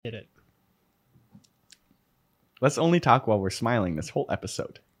did it. Let's only talk while we're smiling this whole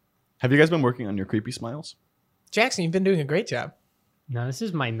episode. Have you guys been working on your creepy smiles? Jackson, you've been doing a great job. No, this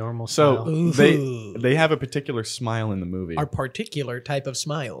is my normal So style. they have a particular smile in the movie Our particular type of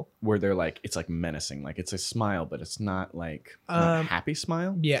smile. where they're like, it's like menacing. Like it's a smile, but it's not like not a happy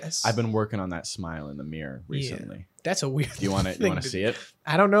smile. Yes. I've been working on that smile in the mirror recently. That's a weird Do you want to thing see it?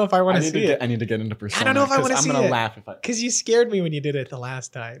 I don't know if I want to see it. I need to get into persona. I don't know if I want to 'cause see I'm gonna it. laugh if I. Because you scared me when you did it the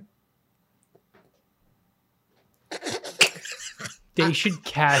last time. They should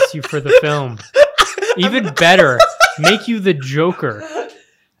cast you for the film. Even better, make you the Joker.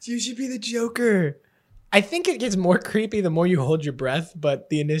 You should be the Joker. I think it gets more creepy the more you hold your breath, but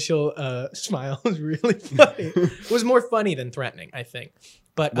the initial smile was really funny. It was more funny than threatening, I think.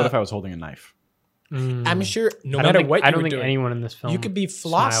 But What if I was holding a knife? I'm sure no I don't matter think, what I you don't were think doing, anyone in this film you could be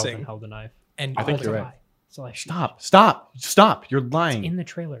smiled flossing. and held a knife. and I think hold you're it. right. It's like Stop! You're lying. in the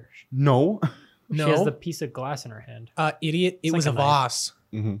trailer. No. No, She has the piece of glass in her hand. idiot. It It's was like a a knife. Voss.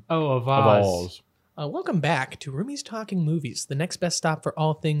 Oh, a Of vase. alls. Welcome back to Roomies Talking Movies, the next best stop for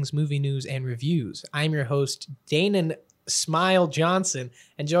all things movie news and reviews. I'm your host, Danon Smile Johnson,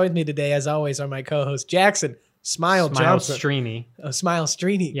 and joined me today, as always, are my co-host Jackson Smile Johnson. Streamy. Smile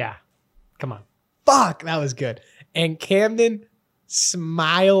Streeny. Yeah. Come on. Fuck, that was good. And Camden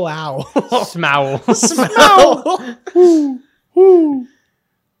Smile Owl. Smowl. Smile.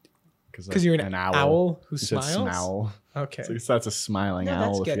 Because you're an owl who You said smiles. snowl. Okay. So that's a smiling No, owl.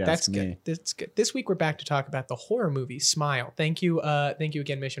 that's If good. you That's ask good. me. That's good. This week we're back to talk about the horror movie Smile. Thank you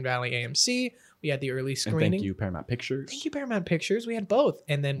again, Mission Valley AMC. We had the early And screening. thank you, Paramount Pictures. Thank you, Paramount Pictures. We had both,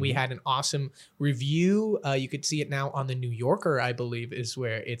 and then we had an awesome review. You could see it now on the New Yorker, I believe, is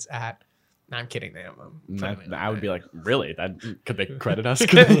where it's at. No, I'm kidding. I would be like, really? Could they credit us?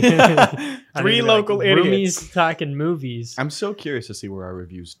 Three local idiots. Roomies talking movies. I'm so curious to see where our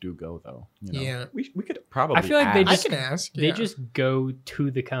reviews do go, though. You know? Yeah. we could probably. I feel like they I just can ask. They yeah. just go to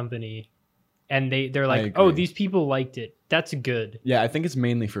the company and they're like, agree. oh, these people liked it. That's good. Yeah, I think it's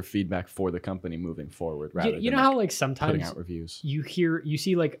mainly for feedback for the company moving forward, rather You than know how like putting sometimes out reviews. you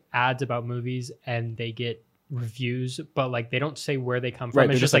see like ads about movies and they get reviews, but like they don't say where they come from. Right,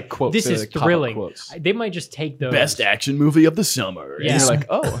 It's they're just just like quotes. this They're is like pop-up thrilling. quotes. They might just take those. Best action movie of the summer. Yeah. And you're like,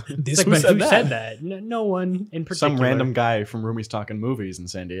 oh, This It's like, was but who that? said that? No one in particular. some random guy from Roomies Talking Movies in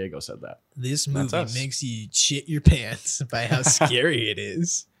San Diego said that. This That's movie us. makes you shit your pants by how scary it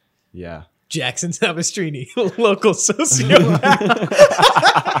is. Yeah. Jackson Savastrini, local sociopath.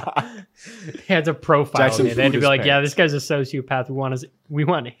 He had to profile Jackson it. They had to food be his like, yeah, pants. this guy's a sociopath. We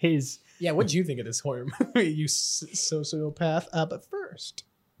want his. Yeah, what do you think of this horror movie, you sociopath? But first,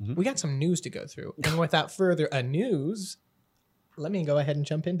 we got some news to go through. And without further news, let me go ahead and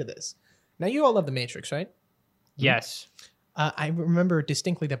jump into this. Now, you all love The Matrix, right? Yes, I remember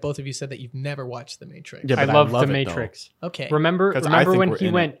distinctly that both of you said that you've never watched The Matrix. Yeah, I but love love the it, though. Matrix. Okay. Remember 'Cause I think when we're he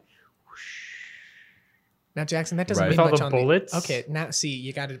in went Now, Jackson, that doesn't Right. mean With all much the on bullets? Okay, now, see,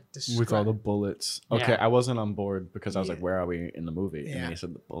 you got to describe. With all the bullets. Okay, Yeah. I wasn't on board because I was like, Yeah. where are we in the movie? And Yeah. then he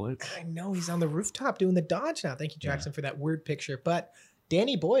said the bullets. I know he's on the rooftop doing the dodge now. Thank you, Jackson, for that word picture. But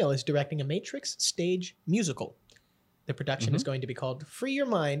Danny Boyle is directing a Matrix stage musical. The production is going to be called Free Your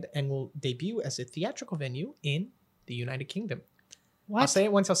Mind and will debut as a theatrical venue in the United Kingdom. I'll say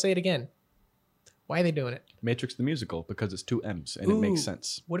it once, I'll say it again. Why are they doing it? Matrix the Musical because it's two M's and it makes Ooh,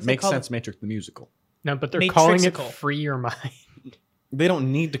 sense. what if they Makes call sense, Matrix the Musical. No, but they're calling it Matrixical. Free Your Mind. They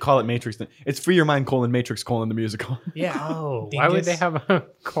don't need to call it Matrix. It's Free Your Mind, Matrix, the musical. Yeah. Oh, why would they Dingus. have a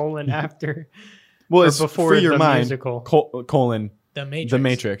colon after? Well, Or it's before Free Your the Mind, musical. colon, The Matrix. the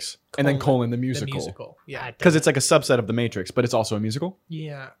Matrix, and then colon the The musical. musical. Yeah. Because it's like a subset of the Matrix, but it's also a musical.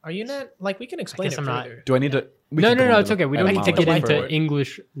 Yeah. Are you not, like, we can explain guess it I'm not- further. Do I need to? we No, can go no, into it's the okay. We don't need to take get the into word.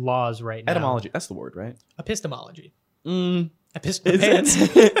 English laws right now. Etymology. That's the word, right? Epistemology. Is Epistemology.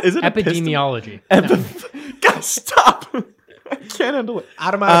 it? Is it Epidemiology. Guys, stop! I can't handle it.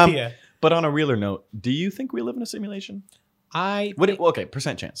 Automatopoeia. But on a realer note, do you think we live in a simulation? Okay,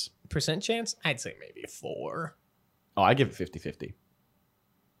 percent chance. Percent chance? I'd say maybe 4. Oh, I give it 50-50.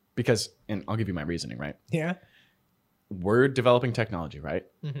 Because, and I'll give you my reasoning, right? Yeah. We're developing technology, right?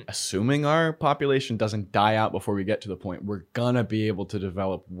 Mhm. Assuming our population doesn't die out before we get to the point, we're gonna be able to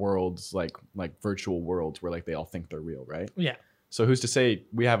develop worlds like virtual worlds where like they all think they're real, right? Yeah. So who's to say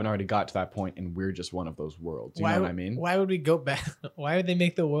we haven't already got to that point and we're just one of those worlds? You know what I mean? Why would we go back? Why would they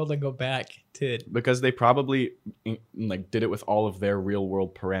make the world and go back to? Because they probably like did it with all of their real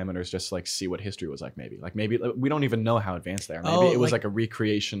world parameters, just to, like see what history was like. Maybe we don't even know how advanced they are. Maybe Oh, it was like- like a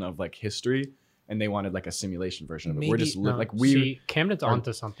recreation of like history, and they wanted like a simulation version of it. We're Maybe- just No, like we. see, Camden's are-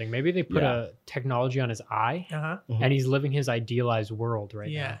 onto something. Maybe they put Yeah. a technology on his eye, Uh-huh. and he's living his idealized world right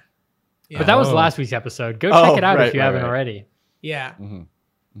Yeah. now. Yeah. But that was Oh. last week's episode. Go Oh, check it out right, if you right, haven't right. already. Yeah. Mhm.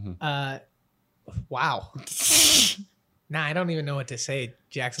 Wow. Nah, I don't even know what to say,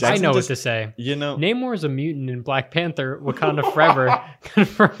 Jackson. I know just- what to say. You know, Namor is a mutant in Black Panther. Wakanda Forever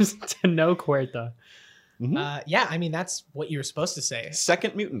confirms to no Cuerta. Yeah, I mean that's what you were supposed to say.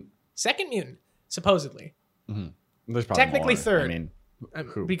 second mutant. Second mutant, supposedly. There's probably Technically more. third. I mean,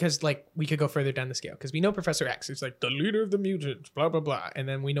 Who? Because like we could go further down the scale because we know Professor X is like the leader of the mutants, blah blah blah, and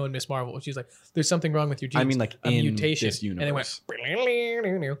then we know in Miss Marvel she's like, "There's something wrong with your genes." I mean, like a in mutation, this and they went,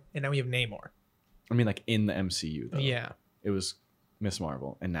 universe. and now we have Namor. I mean, like in the MCU though. Yeah, It was Miss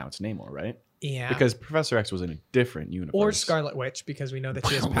Marvel, and now it's Namor, right? yeah. Because Professor X was in a different universe. or Scarlet Witch because we know that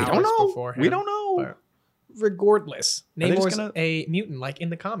she has We powers don't know. before him. We don't know. But regardless, Are they just Namor's gonna- a mutant like in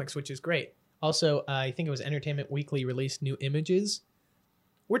the comics, which is great. Also, I think it was Entertainment Weekly released new images.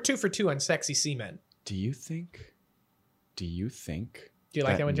 We're 2 for 2 on sexy seamen. Do you think? Do you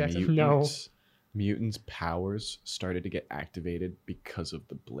like that one, Jackson? No. Mutants' powers started to get activated because of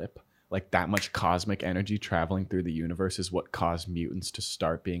the blip. Like that much cosmic energy traveling through the universe is what caused mutants to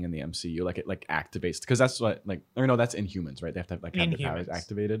start being in the MCU. Like it like activates because that's what like or no, that's Inhumans, right? They have to have their powers Inhumans.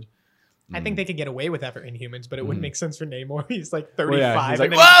 activated. I think they could get away with that for Inhumans, but it wouldn't Mhm. make sense for Namor. He's like Well, 35. yeah, he's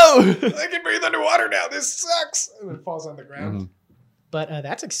like, and then whoa! I can breathe underwater now. This sucks. And then falls on the ground. Mhm. But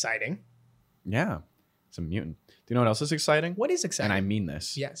that's exciting. Yeah, it's a mutant. Do you know what else is exciting? What is exciting? And I mean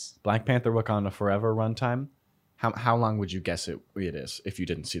this. yes. Black Panther: Wakanda Forever runtime. How long would you guess it is if you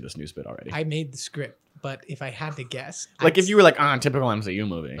didn't see this news bit already? I made the script, but if I had to guess, like if you were like, typical MCU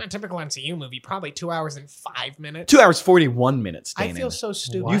movie. a typical MCU movie, probably 2 hours and 5 minutes. 2 hours 41 minutes. I Danon. feel so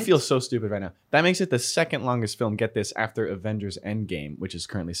stupid. What? You feel so stupid right now. That makes it the second longest film. Get this, after Avengers Endgame, which is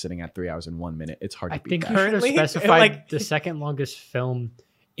currently sitting at 3 hours and 1 minute. It's hard to I beat think that. you should have Currently, specified like- the second longest film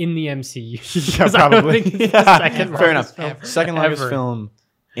in the MCU. Yeah, 'Cause I don't probably. think it's the second Fair longest enough. film Second longest ever. film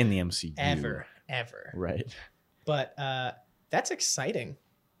in the MCU. ever. Right. But that's exciting.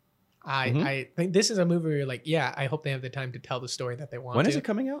 Mhm. I think this is a movie where you're like, yeah, I hope they have the time to tell the story that they want When to. is it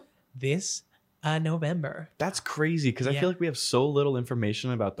coming out? This November. That's crazy because I Yeah. feel like we have so little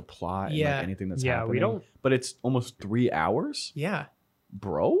information about the plot and Yeah. like anything that's Yeah, happening. we don't. But it's almost 3 hours, Yeah.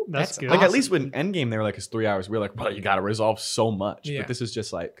 bro. That's That's good. Like at awesome. least with Endgame, they were like, it's 3 hours. We are like, well, you got to resolve so much. Yeah. But this is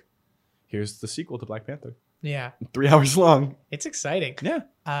just like, here's the sequel to Black Panther. Yeah. 3 hours long. It's exciting. Yeah.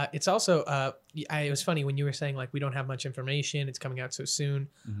 It's also it was funny when you were saying like we don't have much information. It's coming out so soon.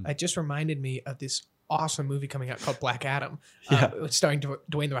 Mhm. It just reminded me of this awesome movie coming out called Black Adam. Yeah. It's starring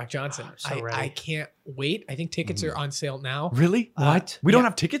Dwayne the Rock Johnson. I'm so ready. I can't wait. I think tickets are on sale now. Really? What? We don't Yeah.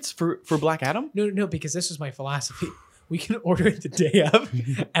 have tickets for Black Adam? No, because this is my philosophy. We can order it the day of,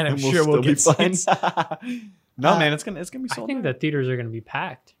 and I'm And sure we'll get fine. seats. No, Uh, man, it's gonna be I sold. think out. the theaters are going to be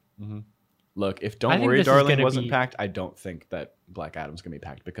packed. Look, if I Don't think Worry, this is Darling gonna wasn't be- packed, I don't think that Black Adam's gonna be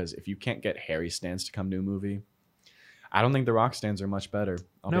packed because if you can't get Harry stands to come to a movie, I don't think the Rock stands are much better.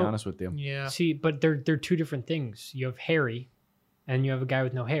 I'll be No. honest with you. Yeah. See, but they're two different things. You have Harry, and you have a guy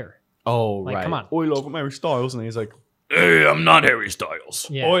with no hair. Oh, Like, right. come on. Oh, look at Harry Styles, and he's like, "Hey, I'm not Harry Styles."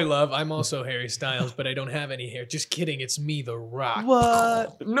 Yeah. Oi, love, I'm also Harry Styles, but I don't have any hair. Just kidding, it's me, The Rock.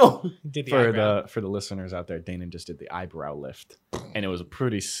 What? No. Did the For eyebrow. the listeners out there, Danon just did the eyebrow lift, and it was a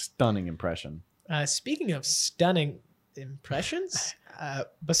pretty stunning impression. Speaking of stunning impressions,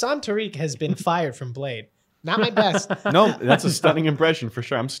 Bassam Tariq has been fired from Blade. Not my best. No, that's a stunning impression for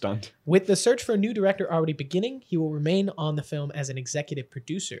sure. I'm stunned. With the search for a new director already beginning, he will remain on the film as an executive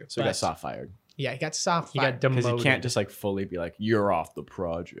producer. So he got But- soft fired Yeah, he got soft He got fired. because demoted. you can't just like fully be like, "You're off the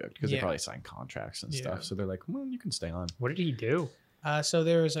project," because they Yeah. probably sign contracts and Yeah. stuff. So they're like, "Well, you can stay on." What did he do? So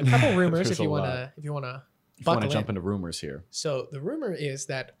there's a couple rumors There's if you a want lot. to If you want buckle to jump in. into rumors here, So the rumor is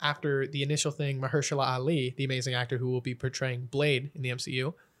that after the initial thing, Mahershala Ali, the amazing actor who will be portraying Blade in the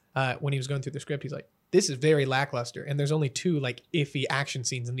MCU, when he was going through the script, he's like, "This is very lackluster, and there's only 2 like iffy action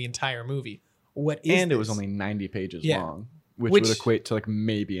scenes in the entire movie. What is and it was this?" only 90 pages Yeah. long, which Which- would equate to like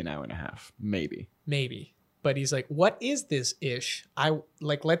maybe an hour and a half, maybe. maybe, but he's like, "What is this ish?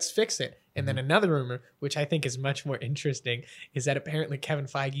 Let's fix it." And Mm-hmm. then another rumor, which I think is much more interesting, is that apparently Kevin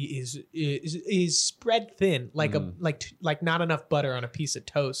Feige is spread thin, like Mm. like not enough butter on a piece of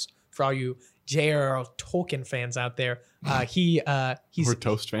toast. For all you J.R.R. Tolkien fans out there, he's We're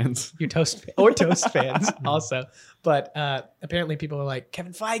Toast fans. your toast or toast fans also. But apparently people are like,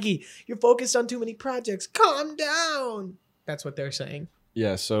 Kevin Feige, you're focused on too many projects. Calm down. That's what they're saying.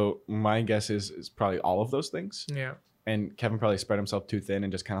 Yeah. So my guess is probably all of those things. Yeah. And Kevin probably spread himself too thin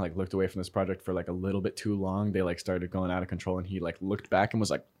and just kind of like looked away from this project for like a little bit too long. They like started going out of control, and he like looked back and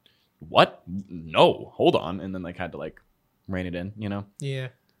was like, what? No, hold on. And then like had to like rein it in, you know? Yeah.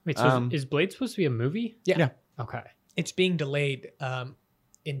 Wait, so is Blade supposed to be a movie? Yeah. Okay. It's being delayed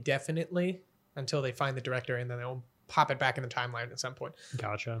indefinitely until they find the director, and then they'll pop it back in the timeline at some point.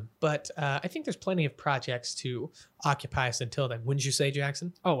 Gotcha. But I think there's plenty of projects to occupy us until then. Wouldn't you say,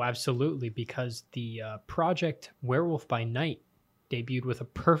 Jackson? Oh, absolutely. Because the project Werewolf by Night debuted with a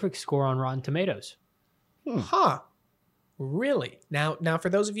perfect score on Rotten Tomatoes. Huh. Really? Now, for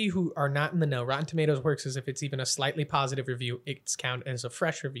those of you who are not in the know, Rotten Tomatoes works as if it's even a slightly positive review, it's counted as a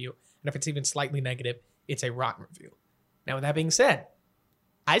fresh review. And if it's even slightly negative, it's a rotten review. Now, with that being said,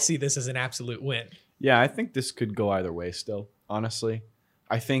 I see this as an absolute win. Yeah, I think this could go either way still, honestly.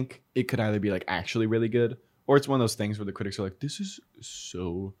 I think it could either be like actually really good, or it's one of those things where the critics are like, this is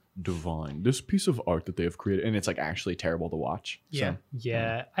so divine. This piece of art that they have created, and it's like actually terrible to watch. Yeah. So,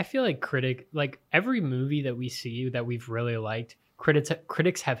 Yeah, I feel like every movie that we see that we've really liked,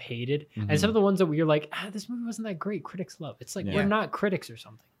 critics have hated, and some of the ones that we're like, this movie wasn't that great, critics love. It's like Yeah. we're not critics or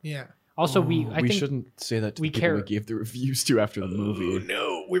something. Yeah. Also, we I think shouldn't say that to we the people care- we gave the reviews to after the movie.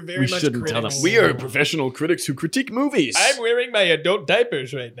 No, we're very We much shouldn't tell them. critics. We are professional critics who critique movies. I'm wearing my adult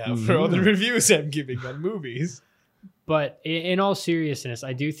diapers right now for all the Mhm. reviews I'm giving on movies. But in all seriousness,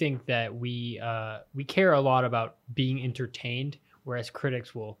 I do think that we care a lot about being entertained, whereas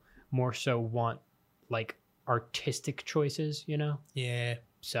critics will more so want like artistic choices, you know. Yeah.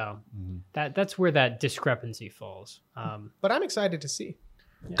 So Mhm. that's where that discrepancy falls. But I'm excited to see.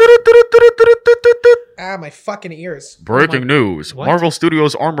 My fucking ears. Breaking news. What? Marvel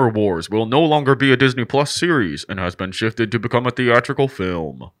Studios' Armor Wars will no longer be a Disney Plus series and has been shifted to become a theatrical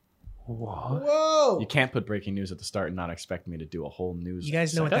film. What? Whoa. You can't put breaking news at the start and not expect me to do a whole news. You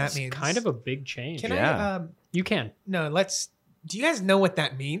guys know what That's that means. kind of a big change. Can Yeah. I You can. no, do you guys know what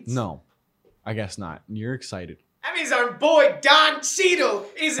that means? No, I guess not. You're excited. That means our boy Don Cheadle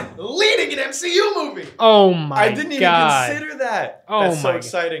is leading an MCU movie. Oh my god! that. Oh That's so my-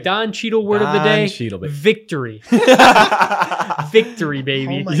 exciting. Don Cheadle word of the Don day: Cheadle, baby. victory, victory,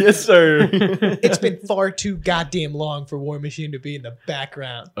 baby. Oh my- Yes, sir. It's been far too goddamn long for War Machine to be in the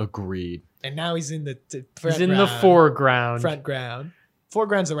background, Agreed. and now he's in the He's in the foreground. Front ground.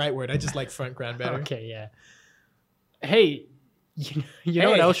 Foreground's the right word. I just like front ground better. Okay, yeah. Hey, you know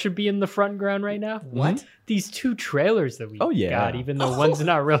what Hey. else should be in the front ground right now? What? These two trailers that we Oh, yeah. got, even though one's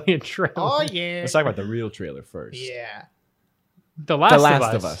not really a trailer. Oh yeah. Let's talk about the real trailer first. Yeah. The Last, Last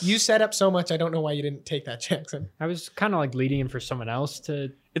of of Us. Us. You set up so much. I don't know why you didn't take that, Jackson. I was kind of like leading in for someone else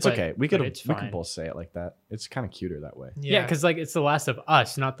to. It's but- okay. We but could it's we fine. can both say it like that. It's kind of cuter that way. Yeah, because like it's The Last of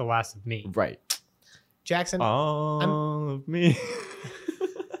Us, not The Last of Me. Right. Jackson, All of me.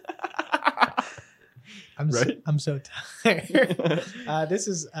 I'm so tired. This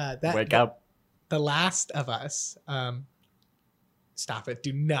is Wake up. The Last of Us. Stop it.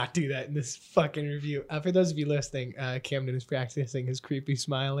 Do not do that in this fucking review. For those of you listening, Camden is practicing his creepy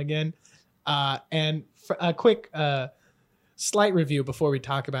smile again. And for a quick slight review before we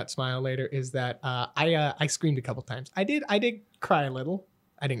talk about Smile later is that I screamed a couple times. I did cry a little.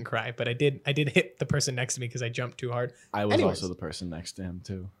 I didn't cry, but I did hit the person next to me because I jumped too hard. I was Anyways. also the person next to him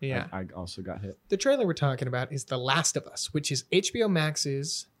too. Yeah. I also got hit. The trailer we're talking about is The Last of Us, which is HBO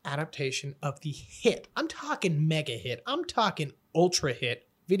Max's adaptation of the hit. I'm talking mega hit. I'm talking ultra hit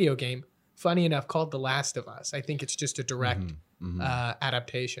video game, funny enough, called The Last of Us. I think it's just a direct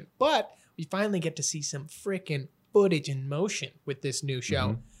adaptation. But we finally get to see some freaking footage in motion with this new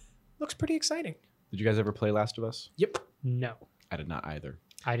show. Looks pretty exciting. Did you guys ever play Last of Us? Yep. No, I did not either.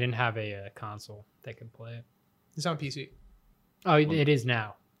 I didn't have a console that could play it. It's on PC. Oh, it is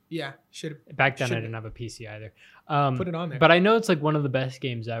now. Yeah, should Back then, I Should've- didn't have a PC either. put it on there. But I know it's like one of the best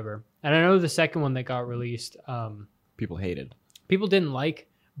games ever, and I know the second one that got released, People hated. people didn't like,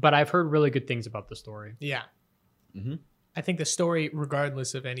 but I've heard really good things about the story. Yeah. Mhm. I think the story,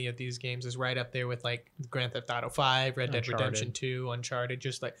 regardless of any of these games, is right up there with like Grand Theft Auto 5, Red Dead Uncharted. Redemption 2, Uncharted,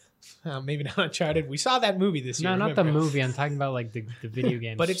 just like, maybe not Uncharted. We saw that movie this year. No, not the remember? movie. I'm talking about like the video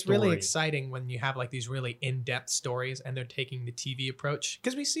game. But it's really story. exciting when you have like these really in-depth stories and they're taking the TV approach.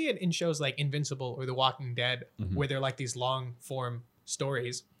 Because we see it in shows like Invincible or The Walking Dead, Mhm. where they're like these long form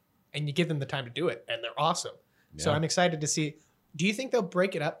stories and you give them the time to do it and they're awesome. So Yeah. I'm excited to see. Do you think they'll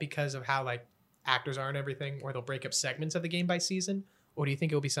break it up because of how like actors are and everything, or they'll break up segments of the game by season? Or do you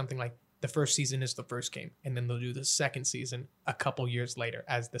think it'll be something like the first season is the first game and then they'll do the second season a couple years later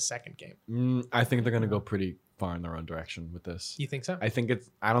as the second game? I think they're gonna go pretty far in their own direction with this. You think so? I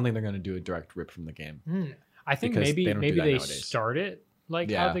don't think they're gonna do a direct rip from the game. I think because maybe they don't do that they nowadays. start it like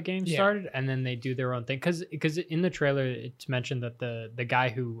Yeah. how the game Yeah. started, and then they do their own thing. Because in the trailer, it's mentioned that the guy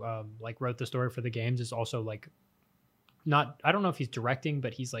who like wrote the story for the games is also like not. I don't know if he's directing,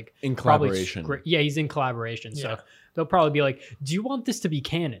 but he's like In probably collaboration. Yeah, he's in collaboration. Yeah. So they'll probably be like, "Do you want this to be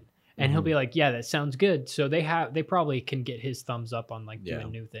canon?" And he'll Mhm. be like, "Yeah, that sounds good." So they probably can get his thumbs up on like Yeah.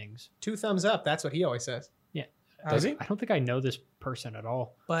 doing new things. 2 thumbs up. That's what he always says. Yeah. Does he? I don't think I know this person at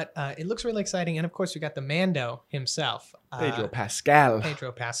all. But it looks really exciting. And of course, we got the Mando himself, Pedro Pascal.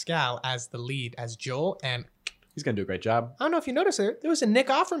 Pedro Pascal, as the lead, as Joel. And He's gonna do a great job. I don't know if you noticed there was a Nick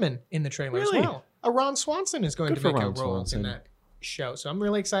Offerman in the trailer Really? as well. A Ron Swanson is going Good to make for a Ron role Swanson. in that show. So I'm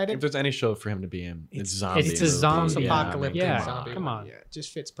really If excited. there's any show for him to be in, it's zombie. It's a movie. zombie. Post-apocalyptic Yeah, zombie. come on. Yeah, it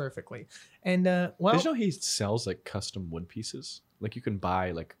just fits perfectly. And well, Did you know he sells like custom wood pieces? Like you can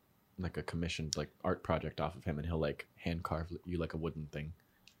buy like a commissioned like art project off of him, and he'll like hand carve you like a wooden thing.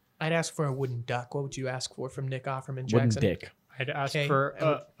 I'd ask for a wooden duck. What would you ask for from Nick Offerman, Wooden Jackson? dick. I'd ask Okay, for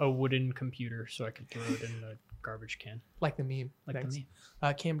I a wooden computer so I could throw it in the garbage can, Like the meme. like Thanks. the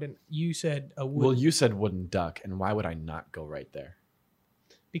me. Camden, you said a wood Well, you said wooden duck, and why would I not go right there?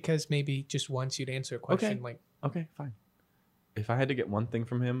 because maybe just once you'd answer a question Okay. like Okay, fine. If I had to get one thing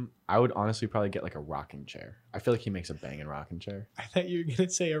from him, I would honestly probably get like a rocking chair. I feel like he makes a banging rocking chair. I thought you were gonna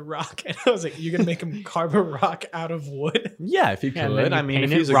say a rock, and I was like, "You're gonna make him carve a rock out of wood?" Yeah, if he Yeah, and could. then I you mean, if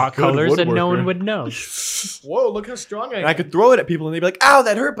paint it he's a rock good colors and no one woodworker. would know. Whoa! Look how strong I am. And I could throw it at people, and they'd be like, "Ow,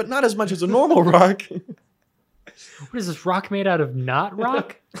 that hurt," but not as much as a normal rock. What is this rock made out of? Not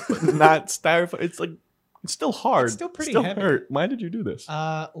rock? Not styrofoam. It's like it's still hard. It's still pretty still heavy. hurt. Why did you do this?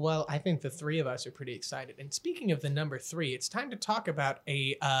 Well, I think the three of us are pretty excited. And speaking of the number 3, it's time to talk about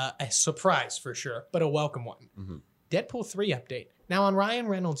a surprise for sure, but a welcome one. Mhm. Deadpool 3 update. Now on Ryan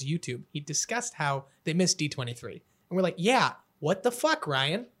Reynolds' YouTube, he discussed how they missed D23, and we're like, "Yeah, what the fuck,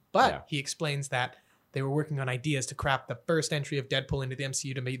 Ryan?" But Yeah. he explains that they were working on ideas to craft the first entry of Deadpool into the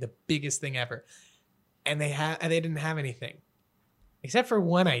MCU to be the biggest thing ever, and they didn't have anything except for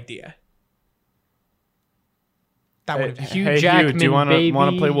one idea. That would have Hugh Jackman, do you want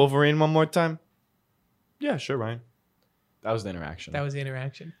to play baby. Wolverine one more time? Yeah, sure, Ryan. That was the interaction. that was the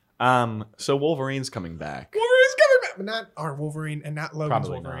interaction. So Wolverine's coming back. Wolverine's coming back, but not our Wolverine and not Logan's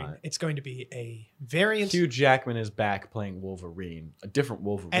Probably Wolverine. not. It's going to be a variant, Hugh Jackman is back playing Wolverine, a different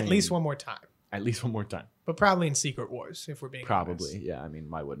Wolverine. at least one more time, At least one more time. but probably in Secret Wars, if we're being Probably. honest. Yeah, I mean,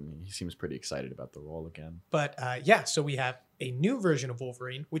 why wouldn't he? He seems pretty excited about the role again. But yeah, so we have a new version of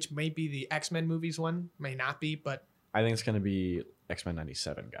Wolverine, which may be the X-Men movies one, may not be, but I think it's gonna be X-Men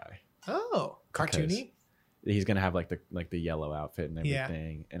 97 guy. oh, cartoony. He's gonna have like the yellow outfit and Yeah.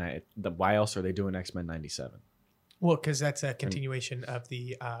 everything. And why else are they doing X-Men 97? Well, because that's a continuation of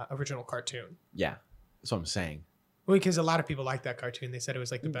the original cartoon. Yeah, that's what I'm saying. Well, because a lot of people like that cartoon. They said it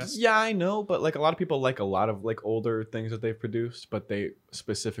was like the best. Yeah, I know, but like a lot of people like a lot of like older things that they've produced, but they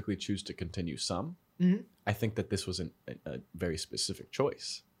specifically choose to continue some. Mhm. I think that this was a very specific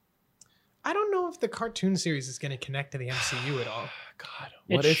choice. I don't know if the cartoon series is going to connect to the MCU at all. God,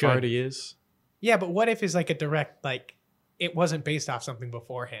 It what if should. already is? Yeah, but what if it's like a direct, like, it wasn't based off something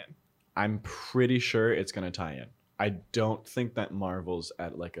beforehand? I'm pretty sure it's gonna tie in. I don't think that Marvel's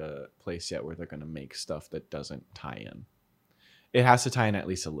at like a place yet where they're gonna make stuff that doesn't tie in. It has to tie in at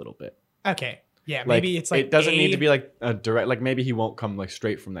least a little bit. Okay. Yeah, maybe it's like it doesn't need to a- be like a direct, like maybe he won't come like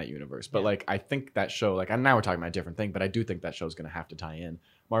straight from that universe, but Yeah. like I think that show, like, and now we're talking about a different thing, but I do think that show's gonna have to tie in.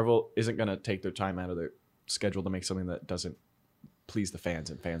 Marvel isn't gonna take their time out of their schedule to make something that doesn't please the fans,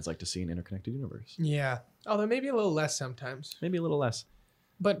 and fans like to see an interconnected universe. Yeah. Although maybe a little less sometimes. Maybe a little less.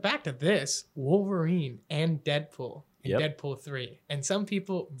 But back to this, Wolverine and Deadpool in Yep. Deadpool 3. And some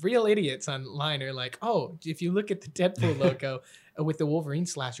people, real idiots online, are like, oh, if you look at the Deadpool logo with the Wolverine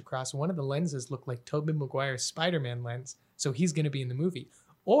slash across, one of the lenses look like Tobey Maguire's Spider-Man lens. So he's going to be in the movie.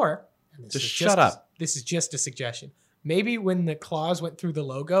 Or, and this Just is shut up. This is just a suggestion. Maybe when the claws went through the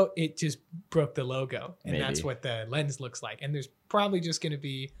logo, it just broke the logo. And that's Maybe. what the lens looks like. And there's probably just going to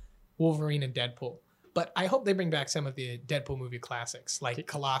be Wolverine and Deadpool. But I hope they bring back some of the Deadpool movie classics, like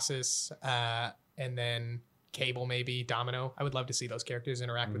Colossus, and then Cable, maybe Domino. I would love to see those characters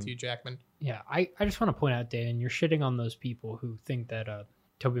interact with Hugh Jackman. Yeah, I just want to point out, Dan, you're shitting on those people who think that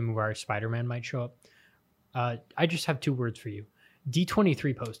Tobey Maguire's Spider-Man might show up. I just have 2 words for you.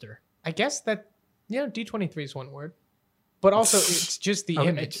 D23 poster. I guess that, D23 is one word, but also it's just the Oh,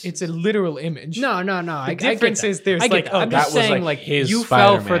 image. It's a literal image. No. the difference is there's I get like, that. oh, I'm that just was saying, like like, his you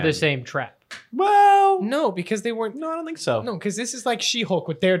fell for Spider-Man. the same trap. Well, no, because they weren't. no, I don't think so. No, because this is like She-Hulk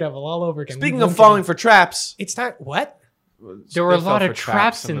with Daredevil all over again. Speaking We of won't falling get for traps, in- it's not what There were a they fell lot for of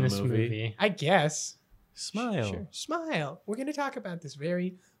traps in this movie. I guess. Smile. Sure. Smile. We're going to talk about this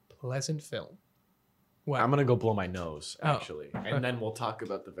very pleasant film. What? I'm gonna go blow my nose Oh, actually, and then we'll talk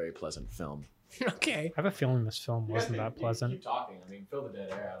about the very pleasant film. Okay. I have a feeling this film wasn't that pleasant. Keep talking. I mean, fill the dead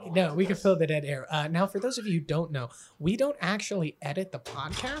air. No, we can fill the dead air. Now, for those of you who don't know, we don't actually edit the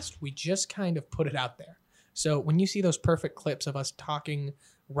podcast. We just kind of put it out there. So when you see those perfect clips of us talking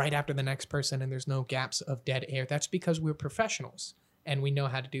right after the next person and there's no gaps of dead air, that's because we're professionals and we know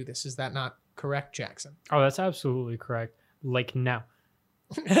how to do this. Is that not correct, Jackson? Oh, that's absolutely correct. Like now.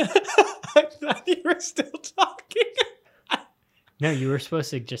 I thought you were still talking. No, you were supposed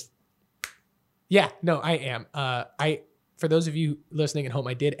to just. Yeah, no, I am. For those of you listening at home,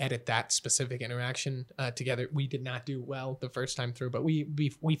 I did edit that specific interaction together. We did not do well the first time through, but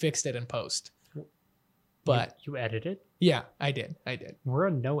we fixed it in post. But you edited? yeah, I did. We're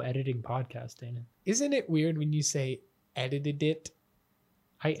a no editing podcast, Dana. Isn't it weird when you say edited it?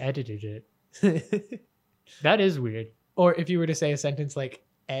 I edited it. That is weird. Or if you were to say a sentence like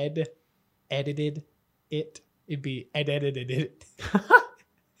Ed edited it, it'd be Ed edited it.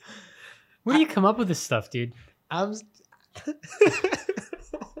 Where do you come up with this stuff, dude?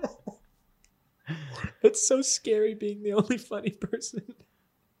 It's so scary being the only funny person.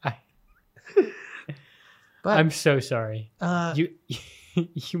 But I'm so sorry. uh, You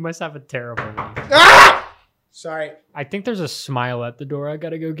you must have a terrible week. sorry. I think there's a smile at the door. I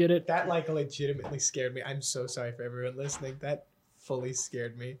gotta go get it. That like legitimately scared me. I'm so sorry for everyone listening. That fully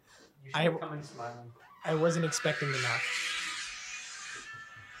scared me. I- come in smiling. I wasn't expecting to knock.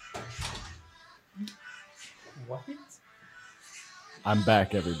 What? I'm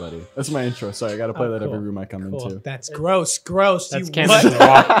back, everybody. That's my intro. Sorry, I got to play Oh, that every cool. room I come Cool. into. That's gross. Gross. That's You Canada's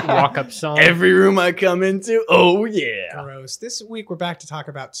what? walk up song. Every room I come into. Oh yeah. Gross. This week we're back to talk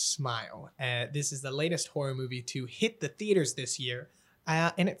about Smile. This is the latest horror movie to hit the theaters this year,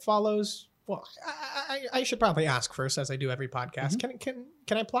 and it follows. Well, I should probably ask first, as I do every podcast.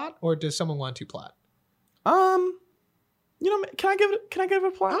 Can I plot, or does someone want to plot? You know, can I give it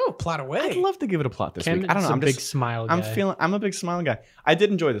a plot? Oh, plot away. I'd love to give it a plot this Ken week. I don't know. is a I'm big just smile guy. I'm a big smile guy. I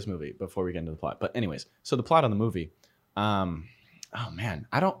did enjoy this movie before we get into the plot. But anyways, so the plot on the movie. Oh man,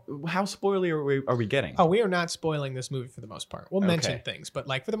 how spoilery are we getting? Oh, we are not spoiling this movie for the most part. We'll mention Okay. things, but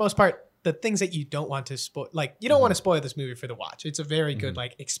like for the most part, the things that you don't want to spoil, like you don't want to spoil this movie for the watch. It's a very good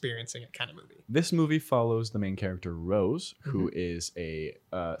like experiencing it kind of movie. This movie follows the main character Rose, who is a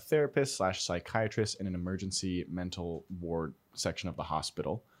therapist / psychiatrist in an emergency mental ward section of the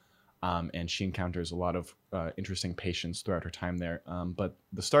hospital. And she encounters a lot of interesting patients throughout her time there. But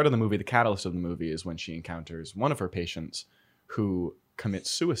the start of the movie, the catalyst of the movie, is when she encounters one of her patients who commits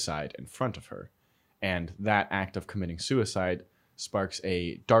suicide in front of her. And that act of committing suicide sparks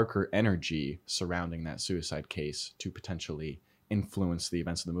a darker energy surrounding that suicide case to potentially influence the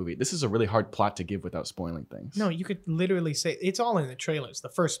events of the movie. This is a really hard plot to give without spoiling things. No, you could literally say it's all in the trailers.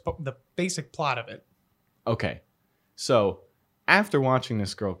 The basic plot of it. Okay. So after watching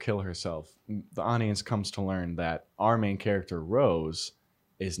this girl kill herself, the audience comes to learn that our main character, Rose,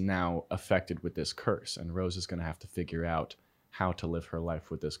 is now affected with this curse. And Rose is going to have to figure out how to live her life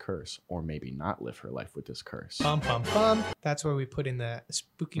with this curse, or maybe not live her life with this curse. Bum bum bum. That's where we put in the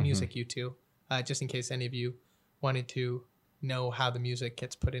spooky music, you two, just in case any of you wanted to know how the music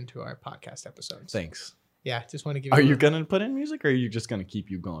gets put into our podcast episodes. Thanks. Yeah, just want to give. Are you a- going to put in music, or are you just going to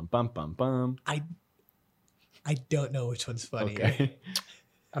keep you going? Bum, bum, bum. I don't know which one's funny. Okay.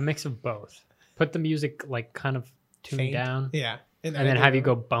 A mix of both. Put the music like kind of tuned Faint. down, Yeah, and then have you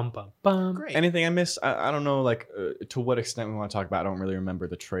go bum bum bum. Great. Anything I missed? I don't know, like, to what extent we want to talk about. I don't really remember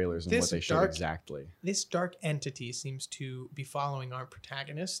the trailers and This what they showed dark- exactly. This dark entity seems to be following our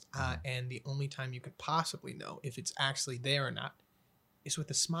protagonist, and the only time you could possibly know if it's actually there or not is with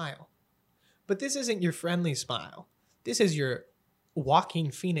a smile. But this isn't your friendly smile. This is your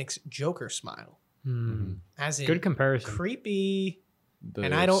Joaquin Phoenix Joker smile. As in Good comparison. creepy. The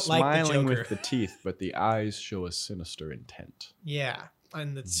And I don't like the smiling Joker. with the teeth, but the eyes show a sinister intent. Yeah.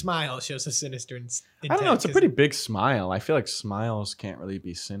 And the smile shows a sinister intent. I don't know. It's a 'cause pretty big smile. I feel like smiles can't really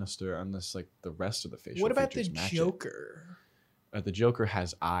be sinister unless like the rest of the facial What about the features match it. Joker? The Joker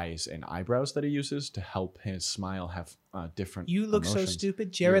has eyes and eyebrows that he uses to help his smile have different. You look so emotions.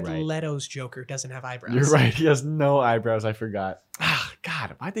 stupid. Jared right. Leto's Joker doesn't have eyebrows. You're right. He has no eyebrows. I forgot. Ah,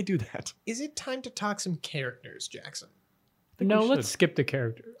 God, why'd they do that? Is it time to talk some characters, Jackson? I think No, we let's should. skip the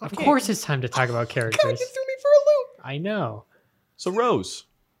character. Of Okay. course, it's time to talk about God, characters. you threw me for a loop. I know. So Rose,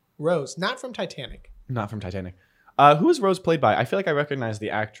 Rose, not from Titanic. not from Titanic. Who is Rose played by? I feel like I recognize the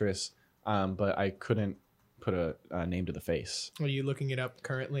actress, but I couldn't put a name to the face. Are you looking it up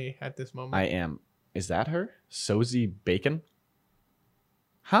currently at this moment? I am. Is that her? Sosie Bacon?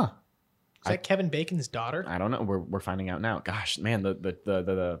 Huh. that Kevin Bacon's daughter? I don't know. We're finding out now. Gosh, man,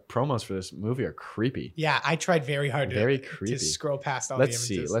 the promos for this movie are creepy. Yeah, I tried very hard Very to creepy. scroll past all Let's the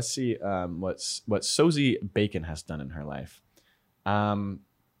see. images. Let's see what Sosie Bacon has done in her life.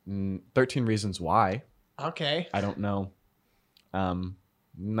 13 Reasons Why. Okay. I don't know.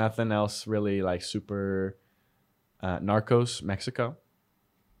 Nothing else really like super. Narcos, Mexico.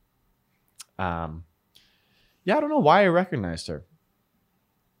 Yeah, I don't know why I recognized her.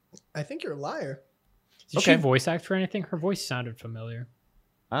 I think you're a liar. Did she voice act for anything? Her voice sounded familiar.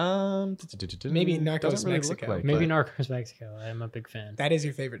 Maybe Narcos doesn't really Mexico. look like Maybe it. Narcos Mexico. I'm a big fan. That is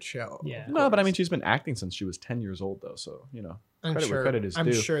your favorite show. Yeah. of No, but I mean, course. she's been acting since she was 10 years old, though. So I'm credit where sure. credit is I'm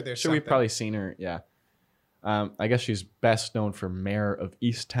due. sure there's Sure, we've something. probably seen her. Yeah. I guess she's best known for Mayor of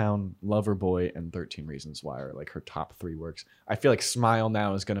Easttown, Loverboy, and 13 Reasons Why are like her top 3 works. I feel like Smile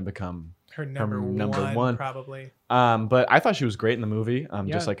now is going to become. her number one, probably. But I thought she was great in the movie. Yeah,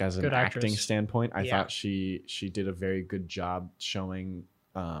 Just like as an good acting actress. standpoint, I Yeah. thought she did a very good job showing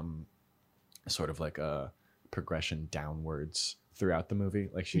sort of like a progression downwards throughout the movie.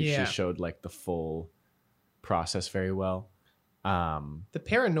 Like she showed like the full process very well. The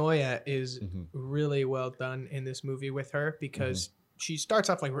paranoia is Mhm. really well done in this movie with her because she starts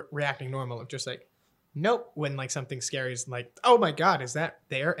off like reacting normal of just like, nope, when like something scary is like, oh my God, is that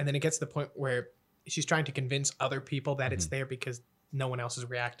there? And then it gets to the point where she's trying to convince other people that it's there because no one else is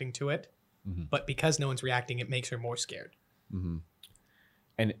reacting to it. Mhm. But because no one's reacting, it makes her more scared. Mm-hmm.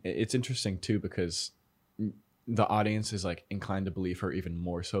 And it's interesting too because the audience is like inclined to believe her even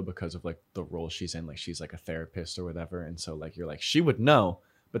more so because of like the role she's in. Like she's like a therapist or whatever, and so like you're like she would know,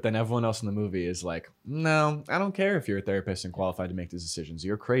 but then everyone else in the movie is like, no, I don't care if you're a therapist and qualified to make these decisions.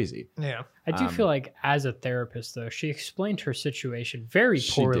 You're crazy. Yeah. I do feel like as a therapist, though, she explained her situation very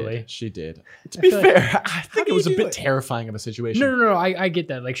poorly. She did. To I be feel fair, I think do it was you a do bit it? terrifying of a situation. No. I get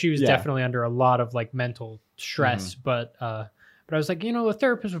that. Like she was Yeah. definitely under a lot of like mental stress, but I was like, a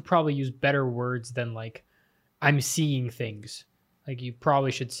therapist would probably use better words than like, I'm seeing things. Like you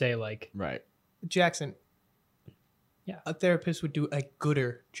probably should say like, Right. Jackson. Yeah. A therapist would do a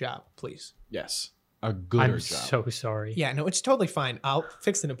gooder job, please. Yes. A gooder I'm job. so sorry. Yeah, no, it's totally fine. I'll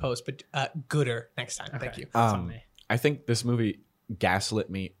fix it in post, but gooder next time. Thank Okay. you. That's on me. I think this movie gaslit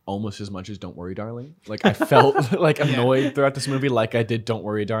me almost as much as Don't Worry, Darling. Like I felt like annoyed throughout this movie like I did Don't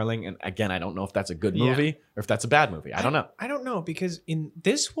Worry, Darling. And again, I don't know if that's a good Yeah. movie or if that's a bad movie. I don't know. I don't know because in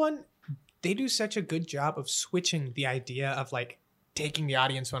this one, they do such a good job of switching the idea of like taking the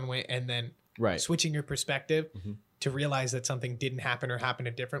audience one way and then Right. switching your perspective Mhm. to realize that something didn't happen or happened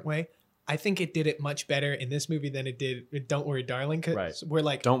a different way. I think it did it much better in this movie than it did with Don't Worry, Darling. Because Right. we're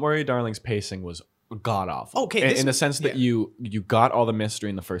like, Don't Worry, Darling's pacing was god awful. Okay, in, this- in the sense that yeah. you got all the mystery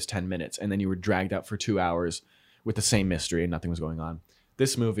in the first 10 minutes and then you were dragged out for 2 hours with the same mystery and nothing was going on.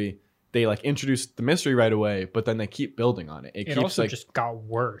 This movie, they like introduced the mystery right away, but then they keep building on it. It It keeps also like just got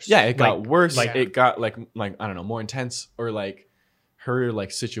worse. yeah, it got Like, worse. like- It got like I don't know, more intense, or like her like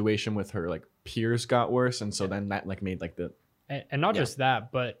situation with her like peers got worse, and so then that like made like the and not Yeah. just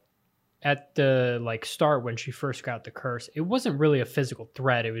that, but at the like start when she first got the curse, it wasn't really a physical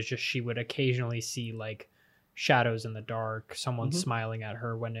threat. It was just she would occasionally see like shadows in the dark, someone Mhm. smiling at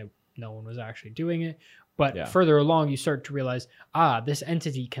her when no one was actually doing it. But Yeah. further along, you start to realize, this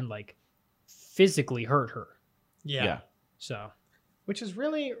entity can like physically hurt her. yeah. So Which is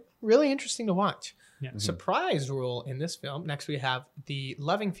really, really interesting to watch. Yeah. Mhm. Surprise rule in this film. Next, we have the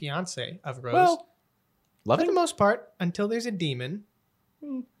loving fiance of Rose. well, For loving the most part, until there's a demon,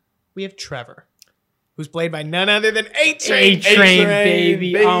 Hmm. we have Trevor, who's played by none other than A-Train. A-Train, A-Train,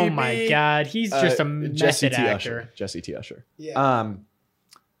 baby. Oh my baby. God. He's just a Jesse method T. actor. Usher. Jesse T. Usher. Yeah.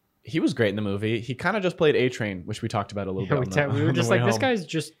 He was great in the movie. He kind of just played A Train, which we talked about a little Yeah, bit. we on the- were on the just way like, this home. guy's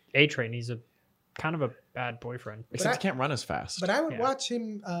just A-Train. He's a kind of a bad boyfriend. Except But he can't run as fast. But I would Yeah. watch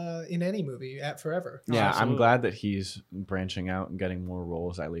him in any movie at forever. yeah, I'm absolutely. glad that he's branching out and getting more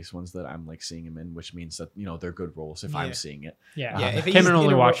roles, at least ones that I'm like seeing him in, which means that they're good roles if Yeah. I'm seeing it. Yeah. Yeah, if he's Him and in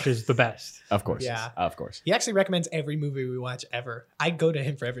Only a ro- Watched is the best. Of course, Yeah. of course. He actually recommends every movie we watch ever. I go to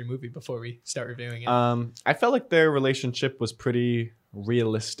him for every movie before we start reviewing it. I felt like their relationship was pretty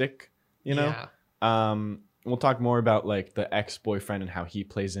realistic. Yeah. We'll talk more about like the ex-boyfriend and how he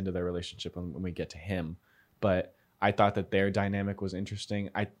plays into their relationship when we get to him. But I thought that their dynamic was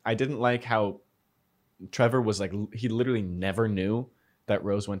interesting. I didn't like how Trevor was like he literally never knew that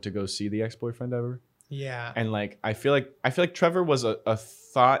Rose went to go see the ex-boyfriend ever. Yeah. And like I feel like Trevor was a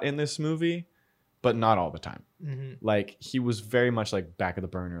thought in this movie, but not all the time. hmm Like he was very much like back of the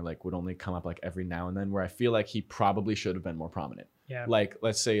burner, like would only come up like every now and then, where I feel like he probably should have been more prominent. Yeah. Like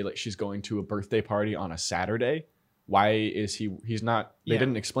let's say like she's going to a birthday party on a Saturday, Why is he's not, they Yeah.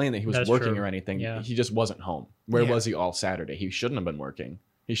 didn't explain that he was That's working true. or anything. Yeah. He just wasn't home. Where Yeah. was he all Saturday? He shouldn't have been working.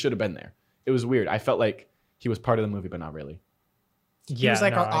 He should have been there. It was weird. I felt like he was part of the movie, but not really. He was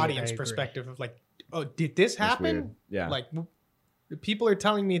like no, our I audience Mm-hmm. agree. perspective of like, oh, did this It was weird. happen? Yeah. Like, people are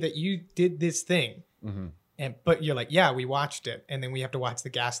telling me that you did this thing. Mm-hmm. But you're like, yeah, we watched it, and then we have to watch the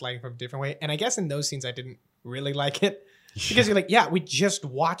gaslighting from a different way. And I guess in those scenes, I didn't really like it because you're like, yeah, we just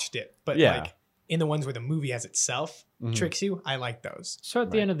watched it, but Yeah. like in the ones where the movie as itself Mhm. tricks you, I like those. So at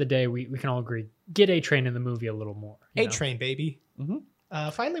the Right. end of the day, we can all agree, get A-Train in the movie a little more. you A know? Train, baby. Mhm.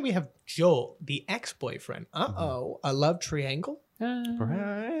 Finally, we have Joel, the ex-boyfriend. A love triangle.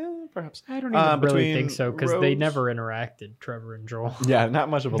 Perhaps. I don't even really between think so because they Rose- never interacted, Trevor and Joel. Yeah, not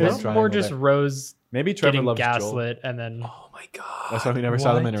much of a It love was triangle. more just there. Rose Maybe Trevor getting loves Joel. gaslit and then Oh my god. That's why we never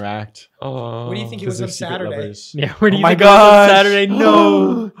saw them What? interact. What do you think he was on Saturday? yeah. Where do Oh you my think it was on gosh. Saturday?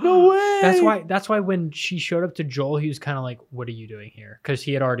 No. No way. That's why when she showed up to Joel, he was kind of like, "What are you doing here?" Because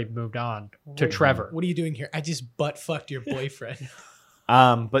he had already moved on to Wait, Trevor. What are you doing here? I just butt fucked your boyfriend.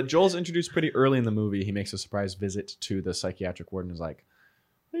 But Joel's introduced pretty early in the movie. He makes a surprise visit to the psychiatric ward and is like,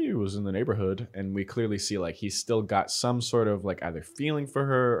 "Hey, he was in the neighborhood," and we clearly see like he's still got some sort of like either feeling for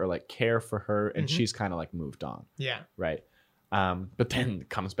her or like care for her, and Mhm. she's kind of like moved on, Yeah. right? But then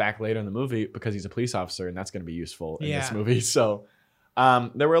comes back later in the movie because he's a police officer, and that's going to be useful in this Yeah. movie. So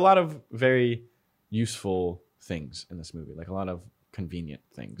there were a lot of very useful things in this movie, like a lot of convenient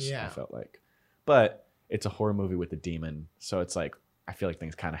things. Yeah. I felt like, but it's a horror movie with a demon, so it's like I feel like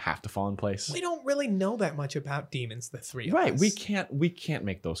things kind of have to fall in place. We don't really know that much about demons, the three of Right, us. we can't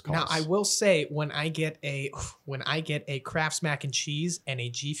make those calls. Now I will say when I get a Kraft's mac and cheese and a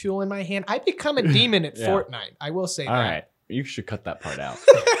G Fuel in my hand, I become a demon at Yeah. Fortnite. I will say All that. right, you should cut that part out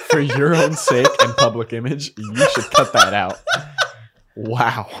for your own sake and public image. You should cut that out.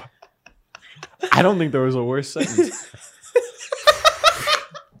 Wow, I don't think there was a worse sentence.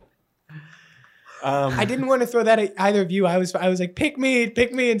 I didn't want to throw that at either of you. I was like, pick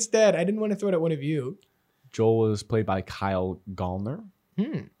me instead. I didn't want to throw it at one of you. Joel was played by Kyle Gallner.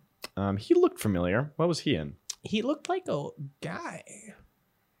 He looked familiar. What was he in? He looked like a guy.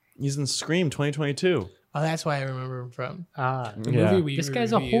 He's in Scream 2022. Oh, that's why I remember him from the Yeah. movie we This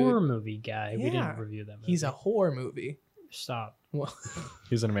guy's a reviewed. horror movie guy. We Yeah. didn't review that. He's a movie. horror movie. Stop. Well,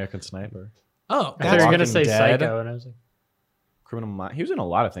 He's an American Sniper. oh, I thought you that's were gonna Walking say Dead. Psycho, and I was like, Criminal Minds. He was in a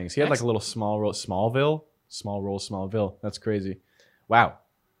lot of things. He had like a little small role. Smallville. That's crazy. Wow.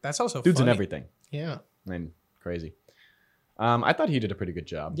 also Dude's in funny. everything. Yeah. And crazy. I thought he did a pretty good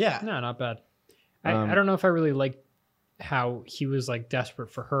job. Yeah. no, not bad. Um, I don't know if I really liked how he was like desperate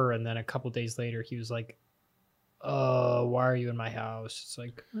for her, and then a couple days later he was like, why are you in my house?" It's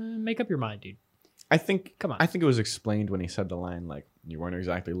like, make up your mind, dude. I think Come on. I think it was explained when he said the line like, "You weren't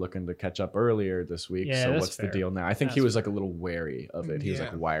exactly looking to catch up earlier this week, Yeah, so that's what's fair. the deal now?" I think he That's was like a little wary of it. He was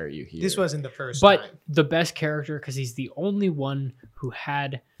like, Yeah. "Why are you here?" This wasn't the first But time. the best character because he's the only one who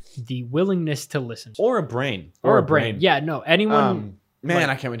had the willingness to listen, or a brain, or a brain. Yeah, no, anyone. Man, like-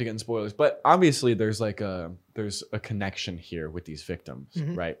 I can't wait to get in spoilers. But obviously, there's a connection here with these victims,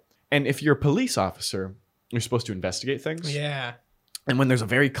 Mhm. right? And if you're a police officer, you're supposed to investigate things. Yeah. And when there's a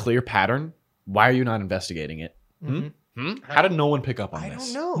very clear pattern, why are you not investigating it? Mhm. How did no one pick up on I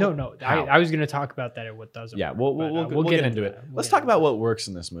this? don't know. No, How? I was going to talk about that. What doesn't? Yeah, work, we'll but, get into it. that. Let's get talk into about what works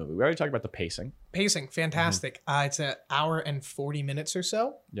in this movie. We already talked about the pacing. Pacing, fantastic. It's an hour and 40 minutes or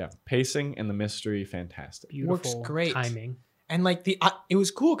so. Yeah, pacing and the mystery, fantastic. beautiful works great. timing. And like it was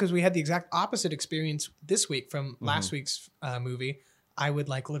cool because we had the exact opposite experience this week from Mm-hmm. last week's movie. I would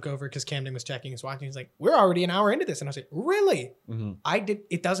like look over because Camden was checking his watch and he's like, "We're already an hour into this," and I was like, "Really?" Mhm.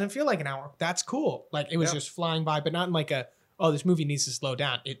 It doesn't feel like an hour. That's cool. Like it was Yeah. just flying by, but not in like this movie needs to slow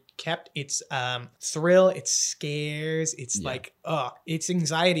down. It kept its thrill, its scares, it's Yeah. like it's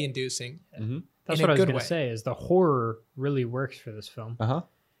anxiety inducing. That's in a what I was good going way. to say. Is the horror really works for this film? Uh huh.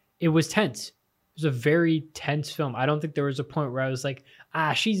 It was tense. It was a very tense film. I don't think there was a point where I was like,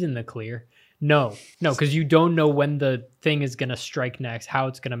 she's in the clear. No, because you don't know when the thing is gonna strike next, how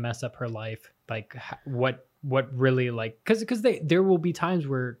it's gonna mess up her life, like what really like, because there will be times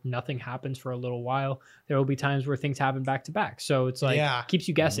where nothing happens for a little while. There will be times where things happen back to back. So it's like keeps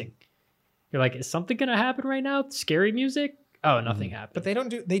you guessing. You're like, is something gonna happen right now? Scary music. Oh, nothing happened. But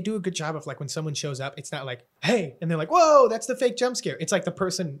they do a good job of like when someone shows up, it's not like, "Hey," and they're like, "Whoa, that's the fake jump scare." It's like the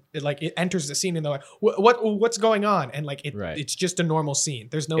person it enters the scene and they're like, what's going on?" And like Right. it's just a normal scene.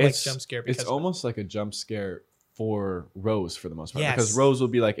 There's no like jump scare because It's almost like a jump scare for Rose for the most part. Yes. Because Rose will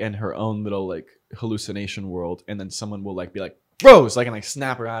be like in her own little like hallucination world, and then someone will like be like, "Rose," like, and like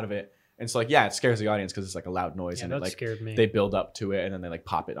snap her out of it. And so like, yeah, it scares the audience because it's like a loud noise, Yeah, and that it like scared me. they build up to it, and then they like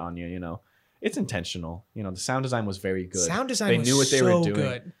pop it on you, you know. it's intentional. You know, the sound design was very good. Sound design They was knew what they so were doing.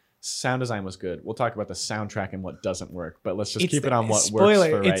 good. Sound design was good. We'll talk about the soundtrack and what doesn't work, but let's just It's keep it on what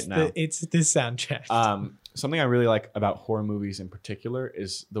spoiler, works for it's right now. it's the soundtrack. Something I really like about horror movies in particular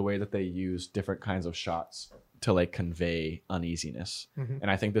is the way that they use different kinds of shots to like convey uneasiness. Mhm.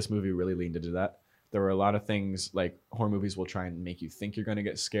 And I think this movie really leaned into that. There were a lot of things like horror movies will try and make you think you're going to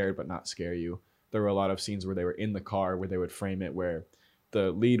get scared, but not scare you. There were a lot of scenes where they were in the car where they would frame it where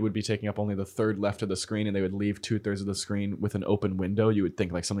the lead would be taking up only the third left of the screen and they would leave 2/3 of the screen with an open window. You would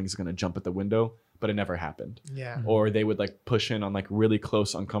think like something's going to jump at the window, but it never happened. Yeah. Or they would like push in on like really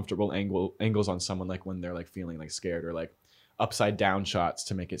close, uncomfortable angles on someone, like when they're like feeling like scared, or like upside down shots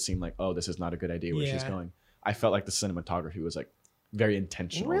to make it seem like, oh, this is not a good idea where she's Yeah. going. I felt like the cinematography was like very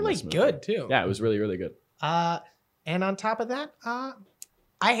intentional. in Really this movie. good too. Yeah, it was really, really good. And on top of that,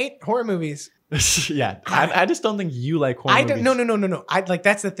 I hate horror movies. Yeah, I just don't think you like horror I movies. don't. No. I like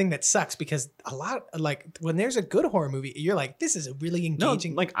that's the thing that sucks because a lot like when there's a good horror movie, you're like, this is a really No,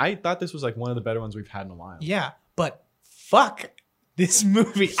 engaging. like I thought this was like one of the better ones we've had in a while. Yeah, but fuck this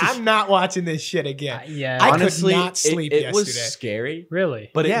movie. I'm not watching this shit again. Yeah. I Honestly, could not sleep it was yesterday. scary, Really?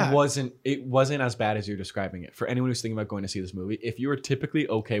 but Yeah. it wasn't as bad as you're describing it. For anyone who's thinking about going to see this movie, if you are typically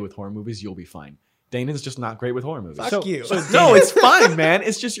okay with horror movies, you'll be fine. Dana's just not great with horror movies. Fuck you. No, it's fine, man.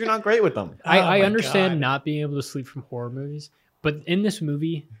 It's just you're not great with them. I Oh my understand God. not being able to sleep from horror movies, but in this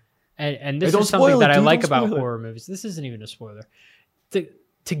movie, and this Hey, don't is something spoil it, that I dude, like don't about spoil it. horror movies. This isn't even a spoiler.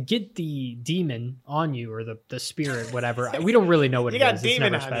 To get the demon on you or the spirit, whatever, we don't really know what You it got is. It's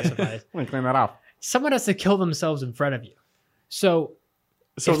demon never on you. specified. I'm gonna clean that off. Someone has to kill themselves in front of you. So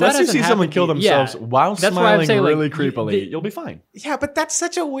So If that unless you hasn't see someone happened kill to you- yeah, themselves while that's why I'm smiling saying, like, really you- creepily, the- you'll be fine. Yeah, but that's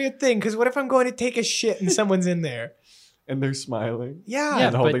such a weird thing because what if I'm going to take a shit and someone's in there? And they're smiling. Yeah. yeah,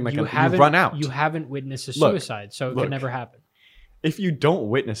 and holding but like you you haven't run out. You haven't witnessed a Look, suicide, so it look. could never happen. If you don't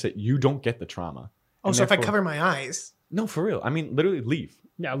witness it, you don't get the trauma. Oh, And so if I therefore- cover my eyes. No, for real. I mean, literally leave.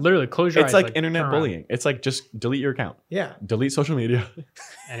 Yeah, literally close your It's eyes. like internet turn around. bullying. It's like just delete your account, Yeah. delete social media.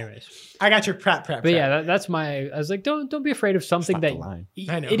 Anyways, I got your prep. but yeah, that's my. I was like, don't be afraid of something Stop that the line.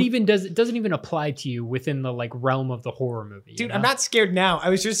 I know. it doesn't even apply to you within the like realm of the horror movie. Dude, you I'm know? not scared now. I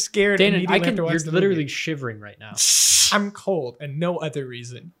was just scared Dan, immediately I can. after You're watching the literally movie. shivering right now. I'm cold and no other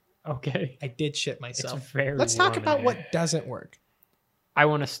reason. Okay, I did shit it's myself. very. Let's talk warm in about here. what doesn't work. I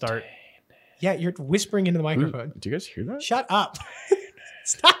want to start. Yeah, you're whispering into the Ooh, microphone. do you guys hear that? Shut up.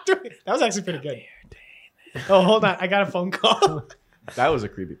 Stop doing it. That was actually pretty good. Oh, hold on. I got a phone call. That was a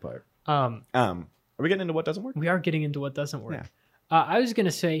creepy part. Um, Are we getting into what doesn't work? we are getting into what doesn't work. Yeah. I was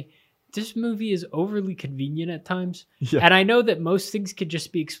gonna say this movie is overly convenient at times, Yeah. and I know that most things could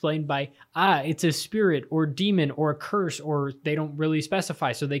just be explained by it's a spirit or demon or a curse, or they don't really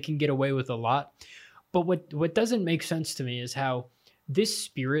specify, so they can get away with a lot. But what doesn't make sense to me is how this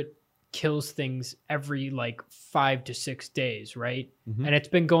spirit kills things every like 5 to 6 days, right? Mhm. And it's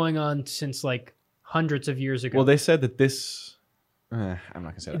been going on since like hundreds of years ago. Well, they said that this. I'm not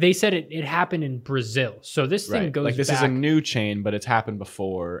gonna say that. They said it happened in Brazil, so this thing Right. goes Like this back. is a new chain, but it's happened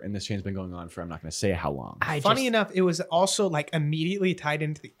before, and this chain's been going on for I'm not gonna say how long. Funny enough, it was also like immediately tied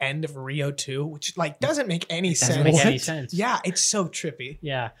into the end of Rio 2, which like doesn't make any sense. doesn't make any What? sense. Yeah, it's so trippy.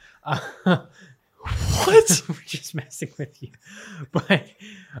 Yeah. What? We're just messing with you. But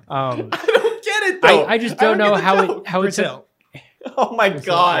I don't get it though. I just don't know get the how joke. it's Brazil. Oh my yeah,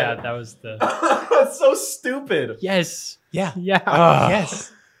 god, that was the that's so stupid. yes. Yeah. Yeah. Yes.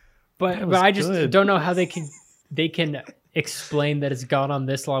 that but was I just good. don't know how they can explain that it's gone on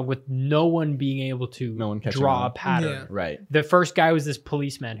this long with no one being able to No one catching draw on. a pattern. Yeah. Right. The first guy was this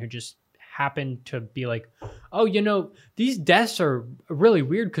policeman who just happened to be like, "Oh, you know, these deaths are really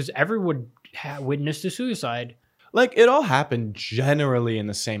weird because everyone witnessed a suicide." Like it all happened generally in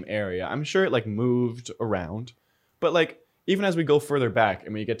the same area. I'm sure it like moved around, but like even as we go further back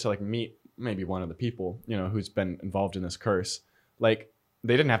and we get to like meet maybe one of the people, you know, who's been involved in this curse, like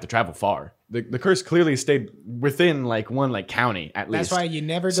they didn't have to travel far. The curse clearly stayed within like one like county at least. That's why you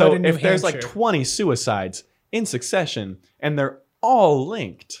never go So to New if there's like Hampshire. 20 suicides in succession and they're all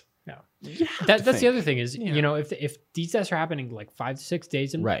linked, No. you have to That's the think. other thing is, Yeah. you know, if these deaths are happening like 5 to 6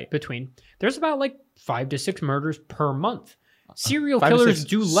 days in Right. between, there's about like 5 to 6 murders per month. Serial 5 to killers 6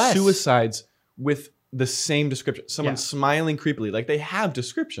 do less. suicides with the same description. Someone Yeah. smiling creepily, like they have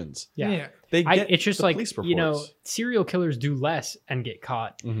descriptions. Yeah. They get It's just the like, police you know, reports. serial killers do less and get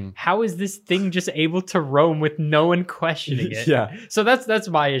caught. Mhm. How is this thing just able to roam with no one questioning it? Yeah. So that's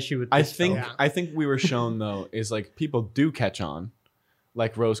my issue with I this think film. Yeah. I think we were shown though is like people do catch on,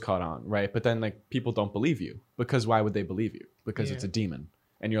 like Rose caught on, right? But then like people don't believe you because why would they believe you? Because it's Yeah. a demon,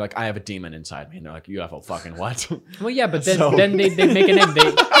 and you're like, I have a demon inside me, and they're like, you have a fucking what? Well, yeah, but then So- then they make a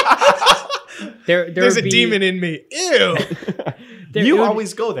name. There's a demon in me. Ew. You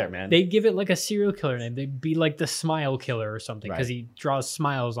always go there, man. They'd give it like a serial killer name. They'd be like the Smile Killer or something because Right. he draws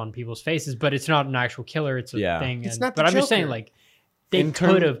smiles on people's faces, but it's not an actual killer. It's a Yeah. thing. It's not the but I'm just saying, Joker. like, they In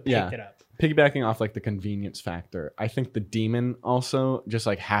term- could have picked yeah. it up. Piggybacking off like the convenience factor, I think the demon also just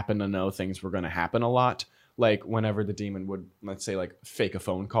like happened to know things were going to happen a lot. Like whenever the demon would, let's say, like fake a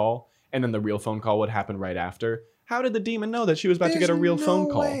phone call, and then the real phone call would happen right after. How did the demon know that she was about to get a There's real no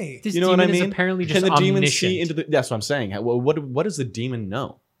phone call? way. This You know what I demon is mean? apparently Can just the demon omniscient. see into the? That's what I'm saying. Well, what does the demon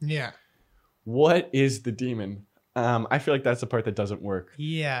know? Yeah. What is the demon? I feel like that's the part that doesn't work.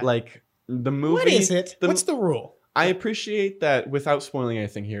 Yeah. Like the movie. what is it? What's the rule? I appreciate that without spoiling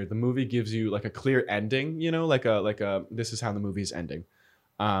anything here, the movie gives you like a clear ending, you know, like a this is how the movie is ending.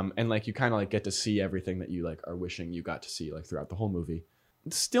 And like you kind of like get to see everything that you like are wishing you got to see like throughout the whole movie.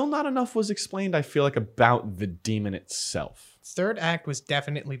 Still not enough was explained, I feel like, about the demon itself. Third act was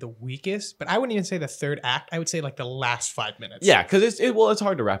definitely the weakest, but I wouldn't even say the third act. I would say like the last 5 minutes. Yeah, because it's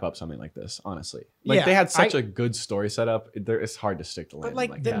hard to wrap up something like this, honestly. Like Yeah, they had such a good story set up. It's hard to stick to But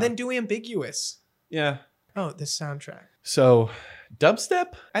landing like, that. then do ambiguous. Yeah. Oh, the soundtrack. So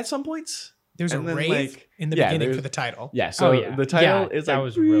dubstep at some points. There's And a then, rave like, in the yeah, beginning there's- for the title. Yeah, so Oh, yeah. the title Yeah, is that like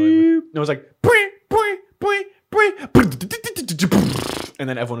was really no, it was like and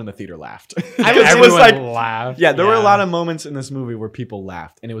then everyone in the theater laughed. Everyone it was like laughed. yeah, there were a lot of moments in this movie where people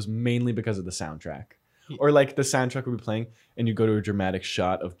laughed, and it was mainly because of the soundtrack. Or like the soundtrack would be playing, and you go to a dramatic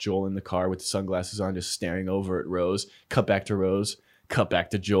shot of Joel in the car with the sunglasses on, just staring over at Rose. Cut back to Rose. Cut back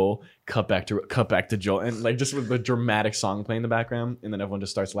to Joel. Cut back to Joel, and like just with the dramatic song playing in the background, and then everyone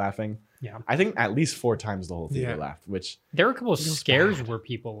just starts laughing. Yeah. I think at least 4 times the whole theater Yeah. laughed, which There were a couple of Feels scares bad. where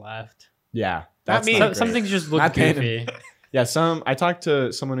people laughed. yeah, Not me. So, great. some things just looked Not paying goofy. Yeah, I talked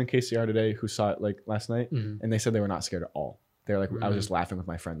to someone in KCR today who saw it like last night, Mhm. and they said they were not scared at all. They're like, I was Mhm. just laughing with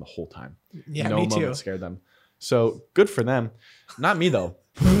my friend the whole time. Yeah, no me moment too. scared them. So good for them. Not me though.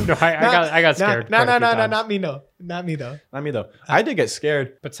 No, I got scared. No, quite a no, few no, no, times. not me. No, not me though. Not me though. I did get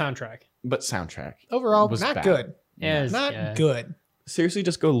scared, But soundtrack. but soundtrack Overall, was not bad. good. Yeah, Not yeah. good. Seriously,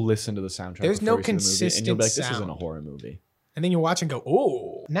 just go listen to the soundtrack. There's before no you see the movie, and you'll be like, consistent this isn't a sound. horror movie. And then you watch and go,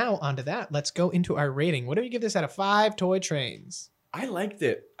 oh. Now onto that. Let's go into our rating. What do we give this out of 5 toy trains? I liked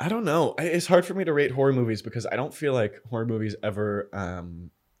it. I don't know. It's hard for me to rate horror movies because I don't feel like horror movies ever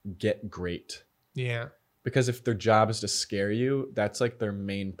get great. Yeah. Because if their job is to scare you, that's like their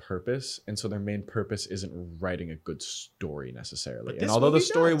main purpose. And so their main purpose isn't writing a good story necessarily. But And this although the movie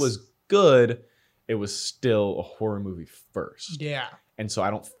story does. was good, it was still a horror movie first. Yeah. And so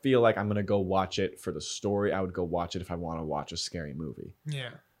I don't feel like I'm going to go watch it for the story. I would go watch it if I want to watch a scary movie. Yeah.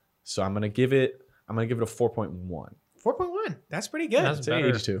 So I'm going to give it a 4.1. 4.1. That's pretty good. That's It's an better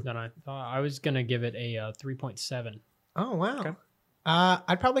 82. than I thought. I was gonna give it a 3.7. Oh, wow. Okay.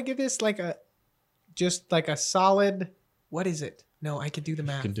 I'd probably give this like a solid. What is it? No, I could do the You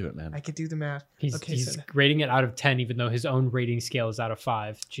math. can do it, man. I could do the math. He's Okay, he's so rating it out of 10, even though his own rating scale is out of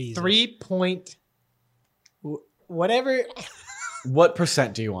 5. Jesus. 3 point. Whatever. What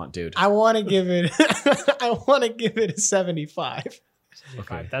percent do you want, dude? I want to give it. I want to give it a 75.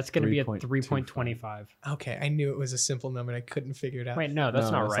 Okay, That's gonna be a 3.25. 3.25. Okay, I knew it was a simple number and I couldn't figure it out. Wait, no, that's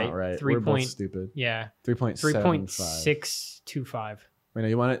No, not right. 3 3 We're point, both stupid. yeah, 3.75. 3.625. Wait, no,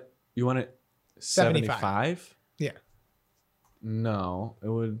 you want it 75. 75? Yeah. No, it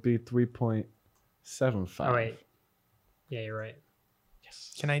would be 3.75. Oh wait, yeah, you're right.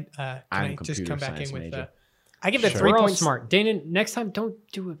 Yes. Can I I'm just computer come back in science with major. I give it a Sure. 3. We're all smart. Dana, next time don't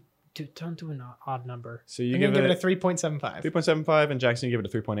do an odd number. So you I'm give gonna it give it a 3.75. 3.75, and Jackson, you give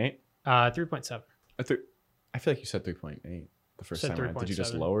it a 3.8? 3.7. I feel like you said 3.8 the first Said time around. Did you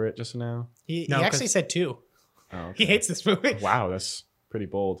just 3.7. lower it just now? He No, actually 'cause- said 2. Oh, okay. He hates this movie. Wow, that's pretty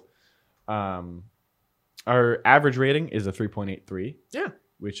bold. Our average rating is a 3.83. Yeah.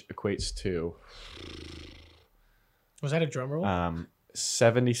 Which equates to Was that a drum roll?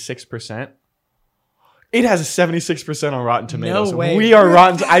 76%. It has a 76% on Rotten Tomatoes. way. We are We're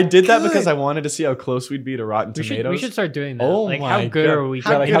rotten. that I did that because good. I wanted to see how close we'd be to Rotten Tomatoes. We should start doing that. Oh like, my how good God. are we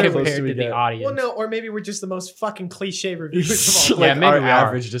How good compared are we to the audience? well, no, or maybe we're just the most fucking cliche reviewers of all like time. Yeah, maybe our we are.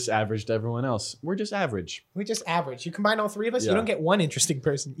 average just averaged everyone else. We're just average. We're just average. You combine all 3 of us, Yeah. you don't get one interesting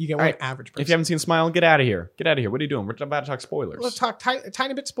person. You get one All right. average person. If you haven't seen Smile, get out of here. Get out of here. What are you doing? We're about to talk spoilers. Let's talk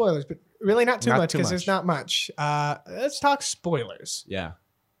tiny bit spoilers, but really not too Not much too because much. there's not much. Let's talk spoilers. Yeah.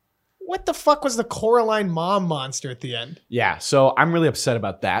 What the fuck was the Coraline mom monster at the end? Yeah, so I'm really upset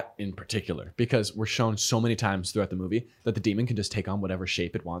about that in particular because we're shown so many times throughout the movie that the demon can just take on whatever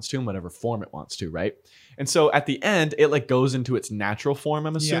shape it wants to and whatever form it wants to, right? And so at the end, it like goes into its natural form,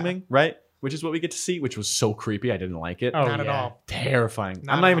 I'm assuming, right? which is what we get to see, which was so creepy. I didn't like it. Oh, Not at yeah. all. Terrifying.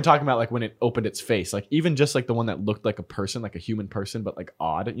 Not I'm at not even all. talking about like when it opened its face, like even just like the one that looked like a person, like a human person, but like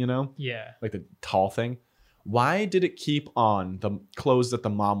odd, you know, Yeah. like the tall thing. Why did it keep on the clothes that the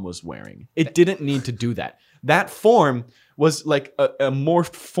mom was wearing? It didn't need to do that. That form was like a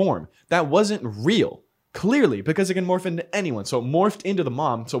morphed form. That wasn't real. Clearly, because it can morph into anyone. So it morphed into the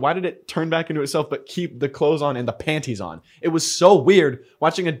mom. So why did it turn back into itself but keep the clothes on and the panties on? It was so weird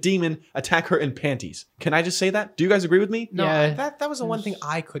watching a demon attack her in panties. Can I just say that? Do you guys agree with me? No, Yeah. that was the one thing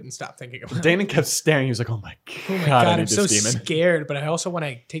I couldn't stop thinking about. Damon kept staring. He was like, "Oh my god, Oh my I god, need I'm this so demon." scared, but I also want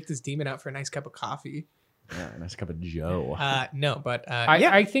to take this demon out for a nice cup of coffee. Yeah, nice cup of Joe. No, but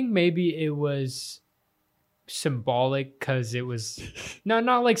I think maybe it was symbolic because it was not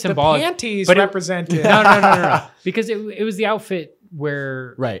like the symbolic. panties but it- represented. No. Because it was the outfit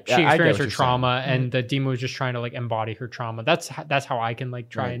where Right. she Yeah, I get experienced what her you're trauma, and the demon was just trying to like embody her trauma. That's how I can like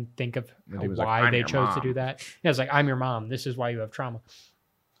try Right. and think of The demon's like, why "I'm they your chose to mom." do that. Yeah, it's like, I'm your mom. This is why you have trauma.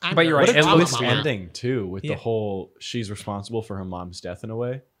 But you're What right, a it looks twist weird. ending too, with Yeah. the whole she's responsible for her mom's death in a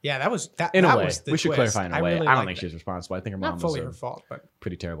way. Yeah, that was that. In that a way, was the we should twist. clarify in a way. really I don't liked think that. she's responsible. I think her mom Not was fully a her fault, but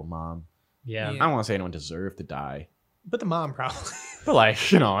pretty terrible mom. Yeah. Yeah. I don't want to say anyone deserved to die, the mom probably. but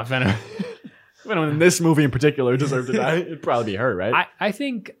like, you know, if anyone, if anyone in this movie in particular deserved to die, it'd probably be her, right? I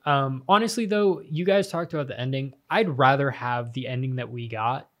think honestly though, you guys talked about the ending. I'd rather have the ending that we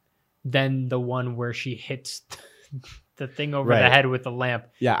got than the one where she hits the thing over the Right. head with the lamp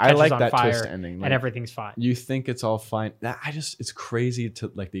Yeah, I catches like on that fire twist ending. Like, and everything's fine. you think it's all fine. It's crazy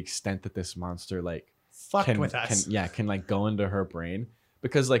to like the extent that this monster like Fucked with us. can like go into her brain,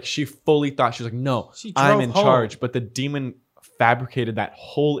 because like she fully thought, she was like, no, She I'm drove in home. charge, but the demon fabricated that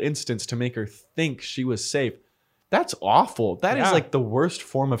whole instance to make her think she was safe. That's awful. That is Yeah. like the worst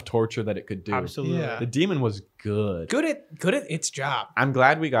form of torture that it could do. Absolutely. Yeah. The demon was good. Good at its job. I'm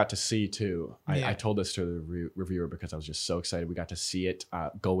glad we got to see too. Yeah. I told this to the reviewer because I was just so excited. We got to see it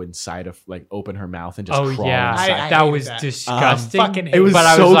go inside of, like, open her mouth and just Oh crawl yeah, inside. I that hated was that. disgusting. Fucking hate It was but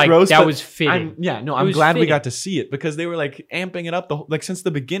I so was like, gross. that but was fitting. I'm was glad we fitting. got to see it because they were like amping it up. Like since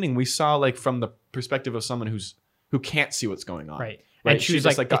the beginning, we saw like from the perspective of someone who can't see what's going on. Right. Right. And she was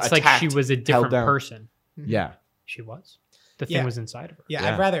just, like, got it's like she attacked, was a held different down. person. Yeah. She was. The Yeah. thing was inside of her. Yeah,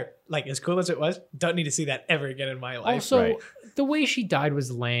 Yeah. I'd rather, like, as cool as it was, don't need to see that ever again in my life. Also, Right. the way she died was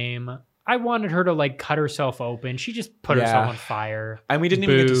lame. I wanted her to like cut herself open. She just put Yeah. herself on fire. And we didn't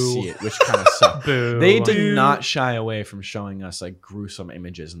even get to Boo. see it, which kind of sucked. Boo. They did not shy away from showing us like gruesome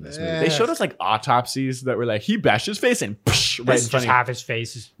images in this movie. They showed us like autopsies that were like, he bashed his face in, right in Just front of half his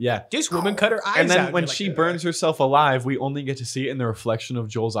face. yeah. This woman cut her eyes And then out. when You're like, she burns herself alive, we only get to see it in the reflection of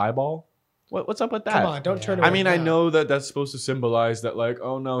Joel's eyeball. What's up with that? Come on, don't turn Yeah. away. I mean, I now. know that that's supposed to symbolize that, like,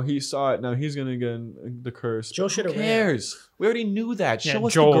 oh no, he saw it. Now he's gonna get the curse. Joel Who should have ran. cares? We already knew that. Yeah, Show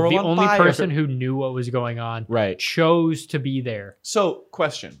us Joel, the girl the on only fire. person who knew what was going on, Right. chose to be there. So,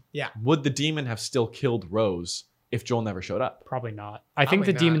 question. Yeah. Would the demon have still killed Rose if Joel never showed up? Probably not. I think Probably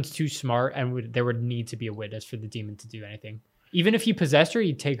the not. demon's too smart, and there would need to be a witness for the demon to do anything. Even if he possessed her,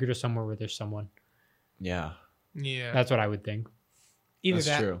 he'd take her to somewhere where there's someone. Yeah. Yeah. That's what I would think. Either that's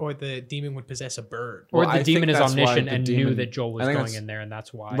that true. or the demon would possess a bird. Or Well, I the think demon is that's why omniscient the and knew demon- that Joel was I think going that's- in there, and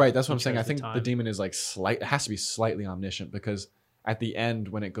that's why. Right. That's what he I'm saying. chose I think the time. demon is like it has to be slightly omniscient, because at the end,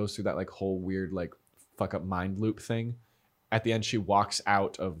 when it goes through that like whole weird like fuck up mind loop thing, at the end she walks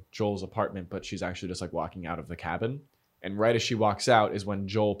out of Joel's apartment, but she's actually just like walking out of the cabin. And right as she walks out is when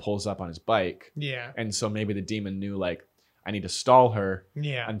Joel pulls up on his bike. Yeah. And so maybe the demon knew, like, I need to stall her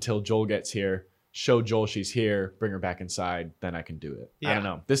Yeah. until Joel gets here, show Joel she's here, bring her back inside, then I can do it. I Yeah. don't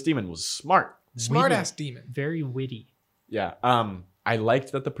know. This demon was smart. Smart Witty. ass demon. Very witty. Yeah. I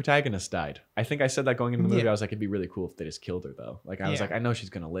liked that the protagonist died. I think I said that going into the movie. Yeah. I was like, it'd be really cool if they just killed her, though. Like, I was Yeah. like, I know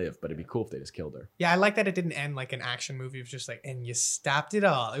she's gonna live, but it'd be cool if they just killed her. Yeah, I like that it didn't end like an action movie. It was just like, and you stopped it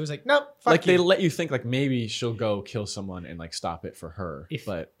all. It was like, nope, fuck Like, you. they let you think, like, maybe she'll go kill someone and like stop it for her. If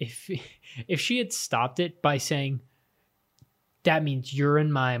But if she had stopped it by saying, "That means you're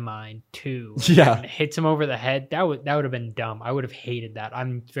in my mind too," Yeah. and hits him over the head, that would have been dumb. I would have hated that.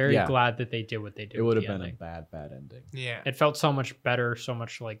 I'm very Yeah. glad that they did what they did. it would have with the been a ending. bad ending. yeah. It felt so much better, so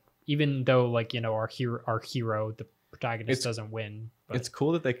much like, even though like, you know, our hero, the protagonist It's- doesn't win. But It's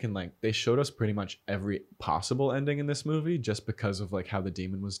cool that they showed us pretty much every possible ending in this movie just because of like how the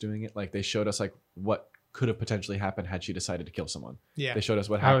demon was doing it. Like, they showed us like what could have potentially happened had she decided to kill someone. Yeah. They showed us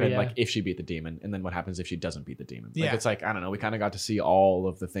what Oh, happened yeah. like if she beat the demon, and then what happens if she doesn't beat the demon. Like, Yeah. it's like, I don't know, we kind of got to see all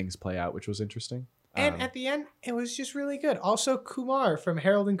of the things play out, which was interesting. And at the end, it was just really good. Also, Kumar from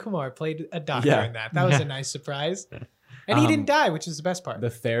Harold and Kumar played a doctor Yeah. in that. That was Yeah. a nice surprise. And he didn't die, which is the best part. The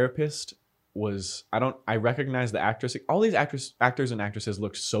therapist was I recognize the actress. All these actors and actresses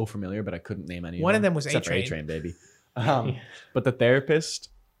looked so familiar, but I couldn't name any. One of them was except for A-Train. A-Train, baby. But the therapist,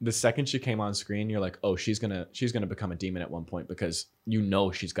 the second she came on screen, you're like, oh, she's gonna become a demon at one point because you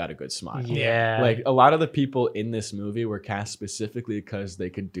know she's got a good smile. Yeah. Like a lot of the people in this movie were cast specifically because they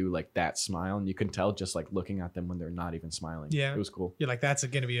could do like that smile, and you can tell just like looking at them when they're not even smiling. Yeah. It was cool. You're like, that's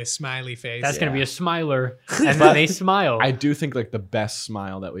going to be a smiley face. That's gonna be Yeah. a smiler, and then they smile. I do think like the best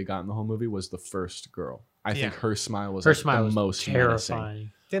smile that we got in the whole movie was the first girl. I think Yeah. her smile was Her like, smile the was most menacing.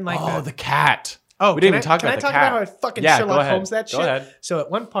 terrifying. Didn't like Oh, that. the cat. Oh, we didn't even can talk I about the talk cat. about how I fucking Yeah, go Sherlock ahead. Holmes that Go shit? ahead. So at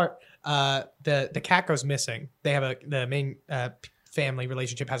one part, the cat goes missing. They have the main family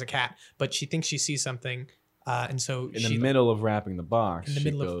relationship has a cat, but she thinks she sees something, and so In she the middle of wrapping the box, In the she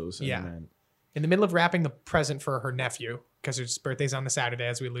middle of- goes. yeah. And then, in the middle of wrapping the present for her nephew because his birthday's on the Saturday,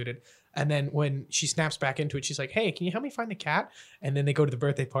 as we alluded. And then when she snaps back into it, she's like, "Hey, can you help me find the cat?" And then they go to the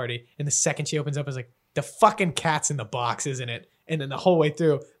birthday party, and the second she opens up, is like, "The fucking cat's in the box, isn't it?" And then the whole way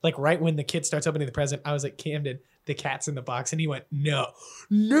through, like right when the kid starts opening the present, I was like, "Camden, the cat's in the box," and he went, "No,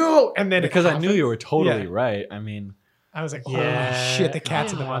 no!" And then it because I knew happened. you were totally Yeah. right. I mean, I was like, "Oh Yeah, shit, the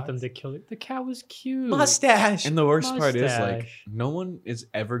cat's I in the didn't want box." them to kill it. The cat was cute. Mustache. and the worst part is like Mustache. no one is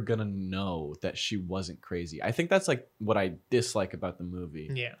ever gonna know that she wasn't crazy. I think that's like what I dislike about the movie.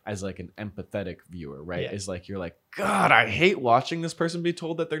 Yeah. As like an empathetic viewer, right? Yeah. Is like you're like, God, I hate watching this person be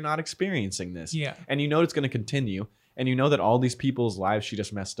told that they're not experiencing this. Yeah. And you know it's gonna continue. And you know that all these people's lives she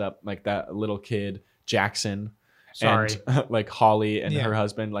just messed up, like that little kid, Jackson, Sorry. and like Holly and Yeah. her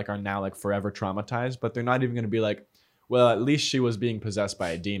husband, like are now like forever traumatized, but they're not even gonna be like, well, at least she was being possessed by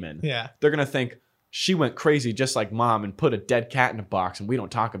a demon. Yeah. They're gonna think she went crazy just like mom and put a dead cat in a box and we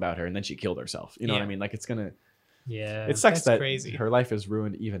don't talk about her and then she killed herself. You know what Yeah. I mean? Like it's gonna Yeah. it sucks That's that crazy. her life is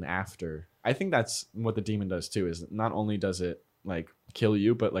ruined even after. I think that's what the demon does too, is not only does it like kill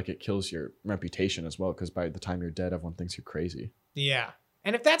you, but like it kills your reputation as well, because by the time you're dead, everyone thinks you're crazy. Yeah.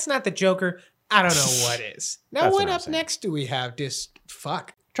 And if that's not the Joker, I don't know what is. Now, That's what what I'm up saying. next do we have? Just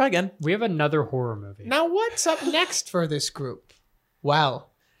fuck. Try again. We have another horror movie. Now, what's up next for this group?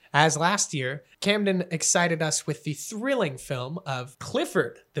 Well, as last year, Camden excited us with the thrilling film of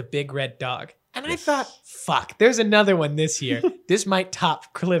Clifford, the Big Red Dog. And I thought, fuck, there's another one this year. This might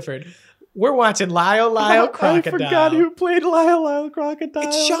top Clifford. We're watching Lyle Crocodile. I forgot who played Lyle Crocodile.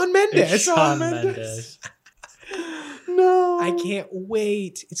 It's Shawn Mendes. It's Shawn Mendes. No. I can't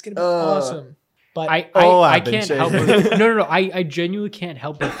wait. It's going to be awesome. But I I've been can't help shaking. but no. I genuinely can't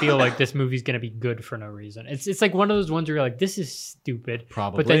help but feel like this movie's gonna be good for no reason. It's like one of those ones where you're like, this is stupid.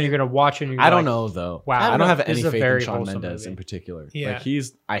 Probably. But then you're gonna watch it and you're I don't like, know though. Wow, I don't have this any is a faith very in Shawn wholesome Mendes movie. in particular. Yeah. Like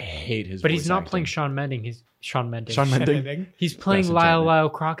I hate his But voice he's not acting. playing Shawn Mendes. He's Shawn Mendes. Shawn Mendes. He's playing Best Lyle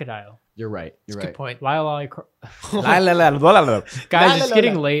enchantment. Crocodile. You're right. You're Good right. point. Lyle La, la, la, la, la, la. Guys, it's la,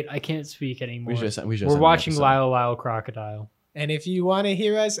 getting la. late. I can't speak anymore. We just We're ended the watching episode. Lyle Crocodile. And if you want to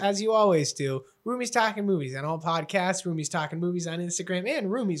hear us, as you always do, Roomies Talking Movies on all podcasts, Roomies Talking Movies on Instagram, and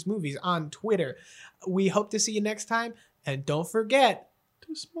Roomies Movies on Twitter. We hope to see you next time. And don't forget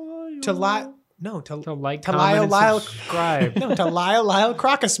To smile. to Lyle To Lyle subscribe. no, to Lyle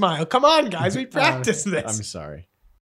Croc a smile. Come on, guys, we practiced this. I'm sorry.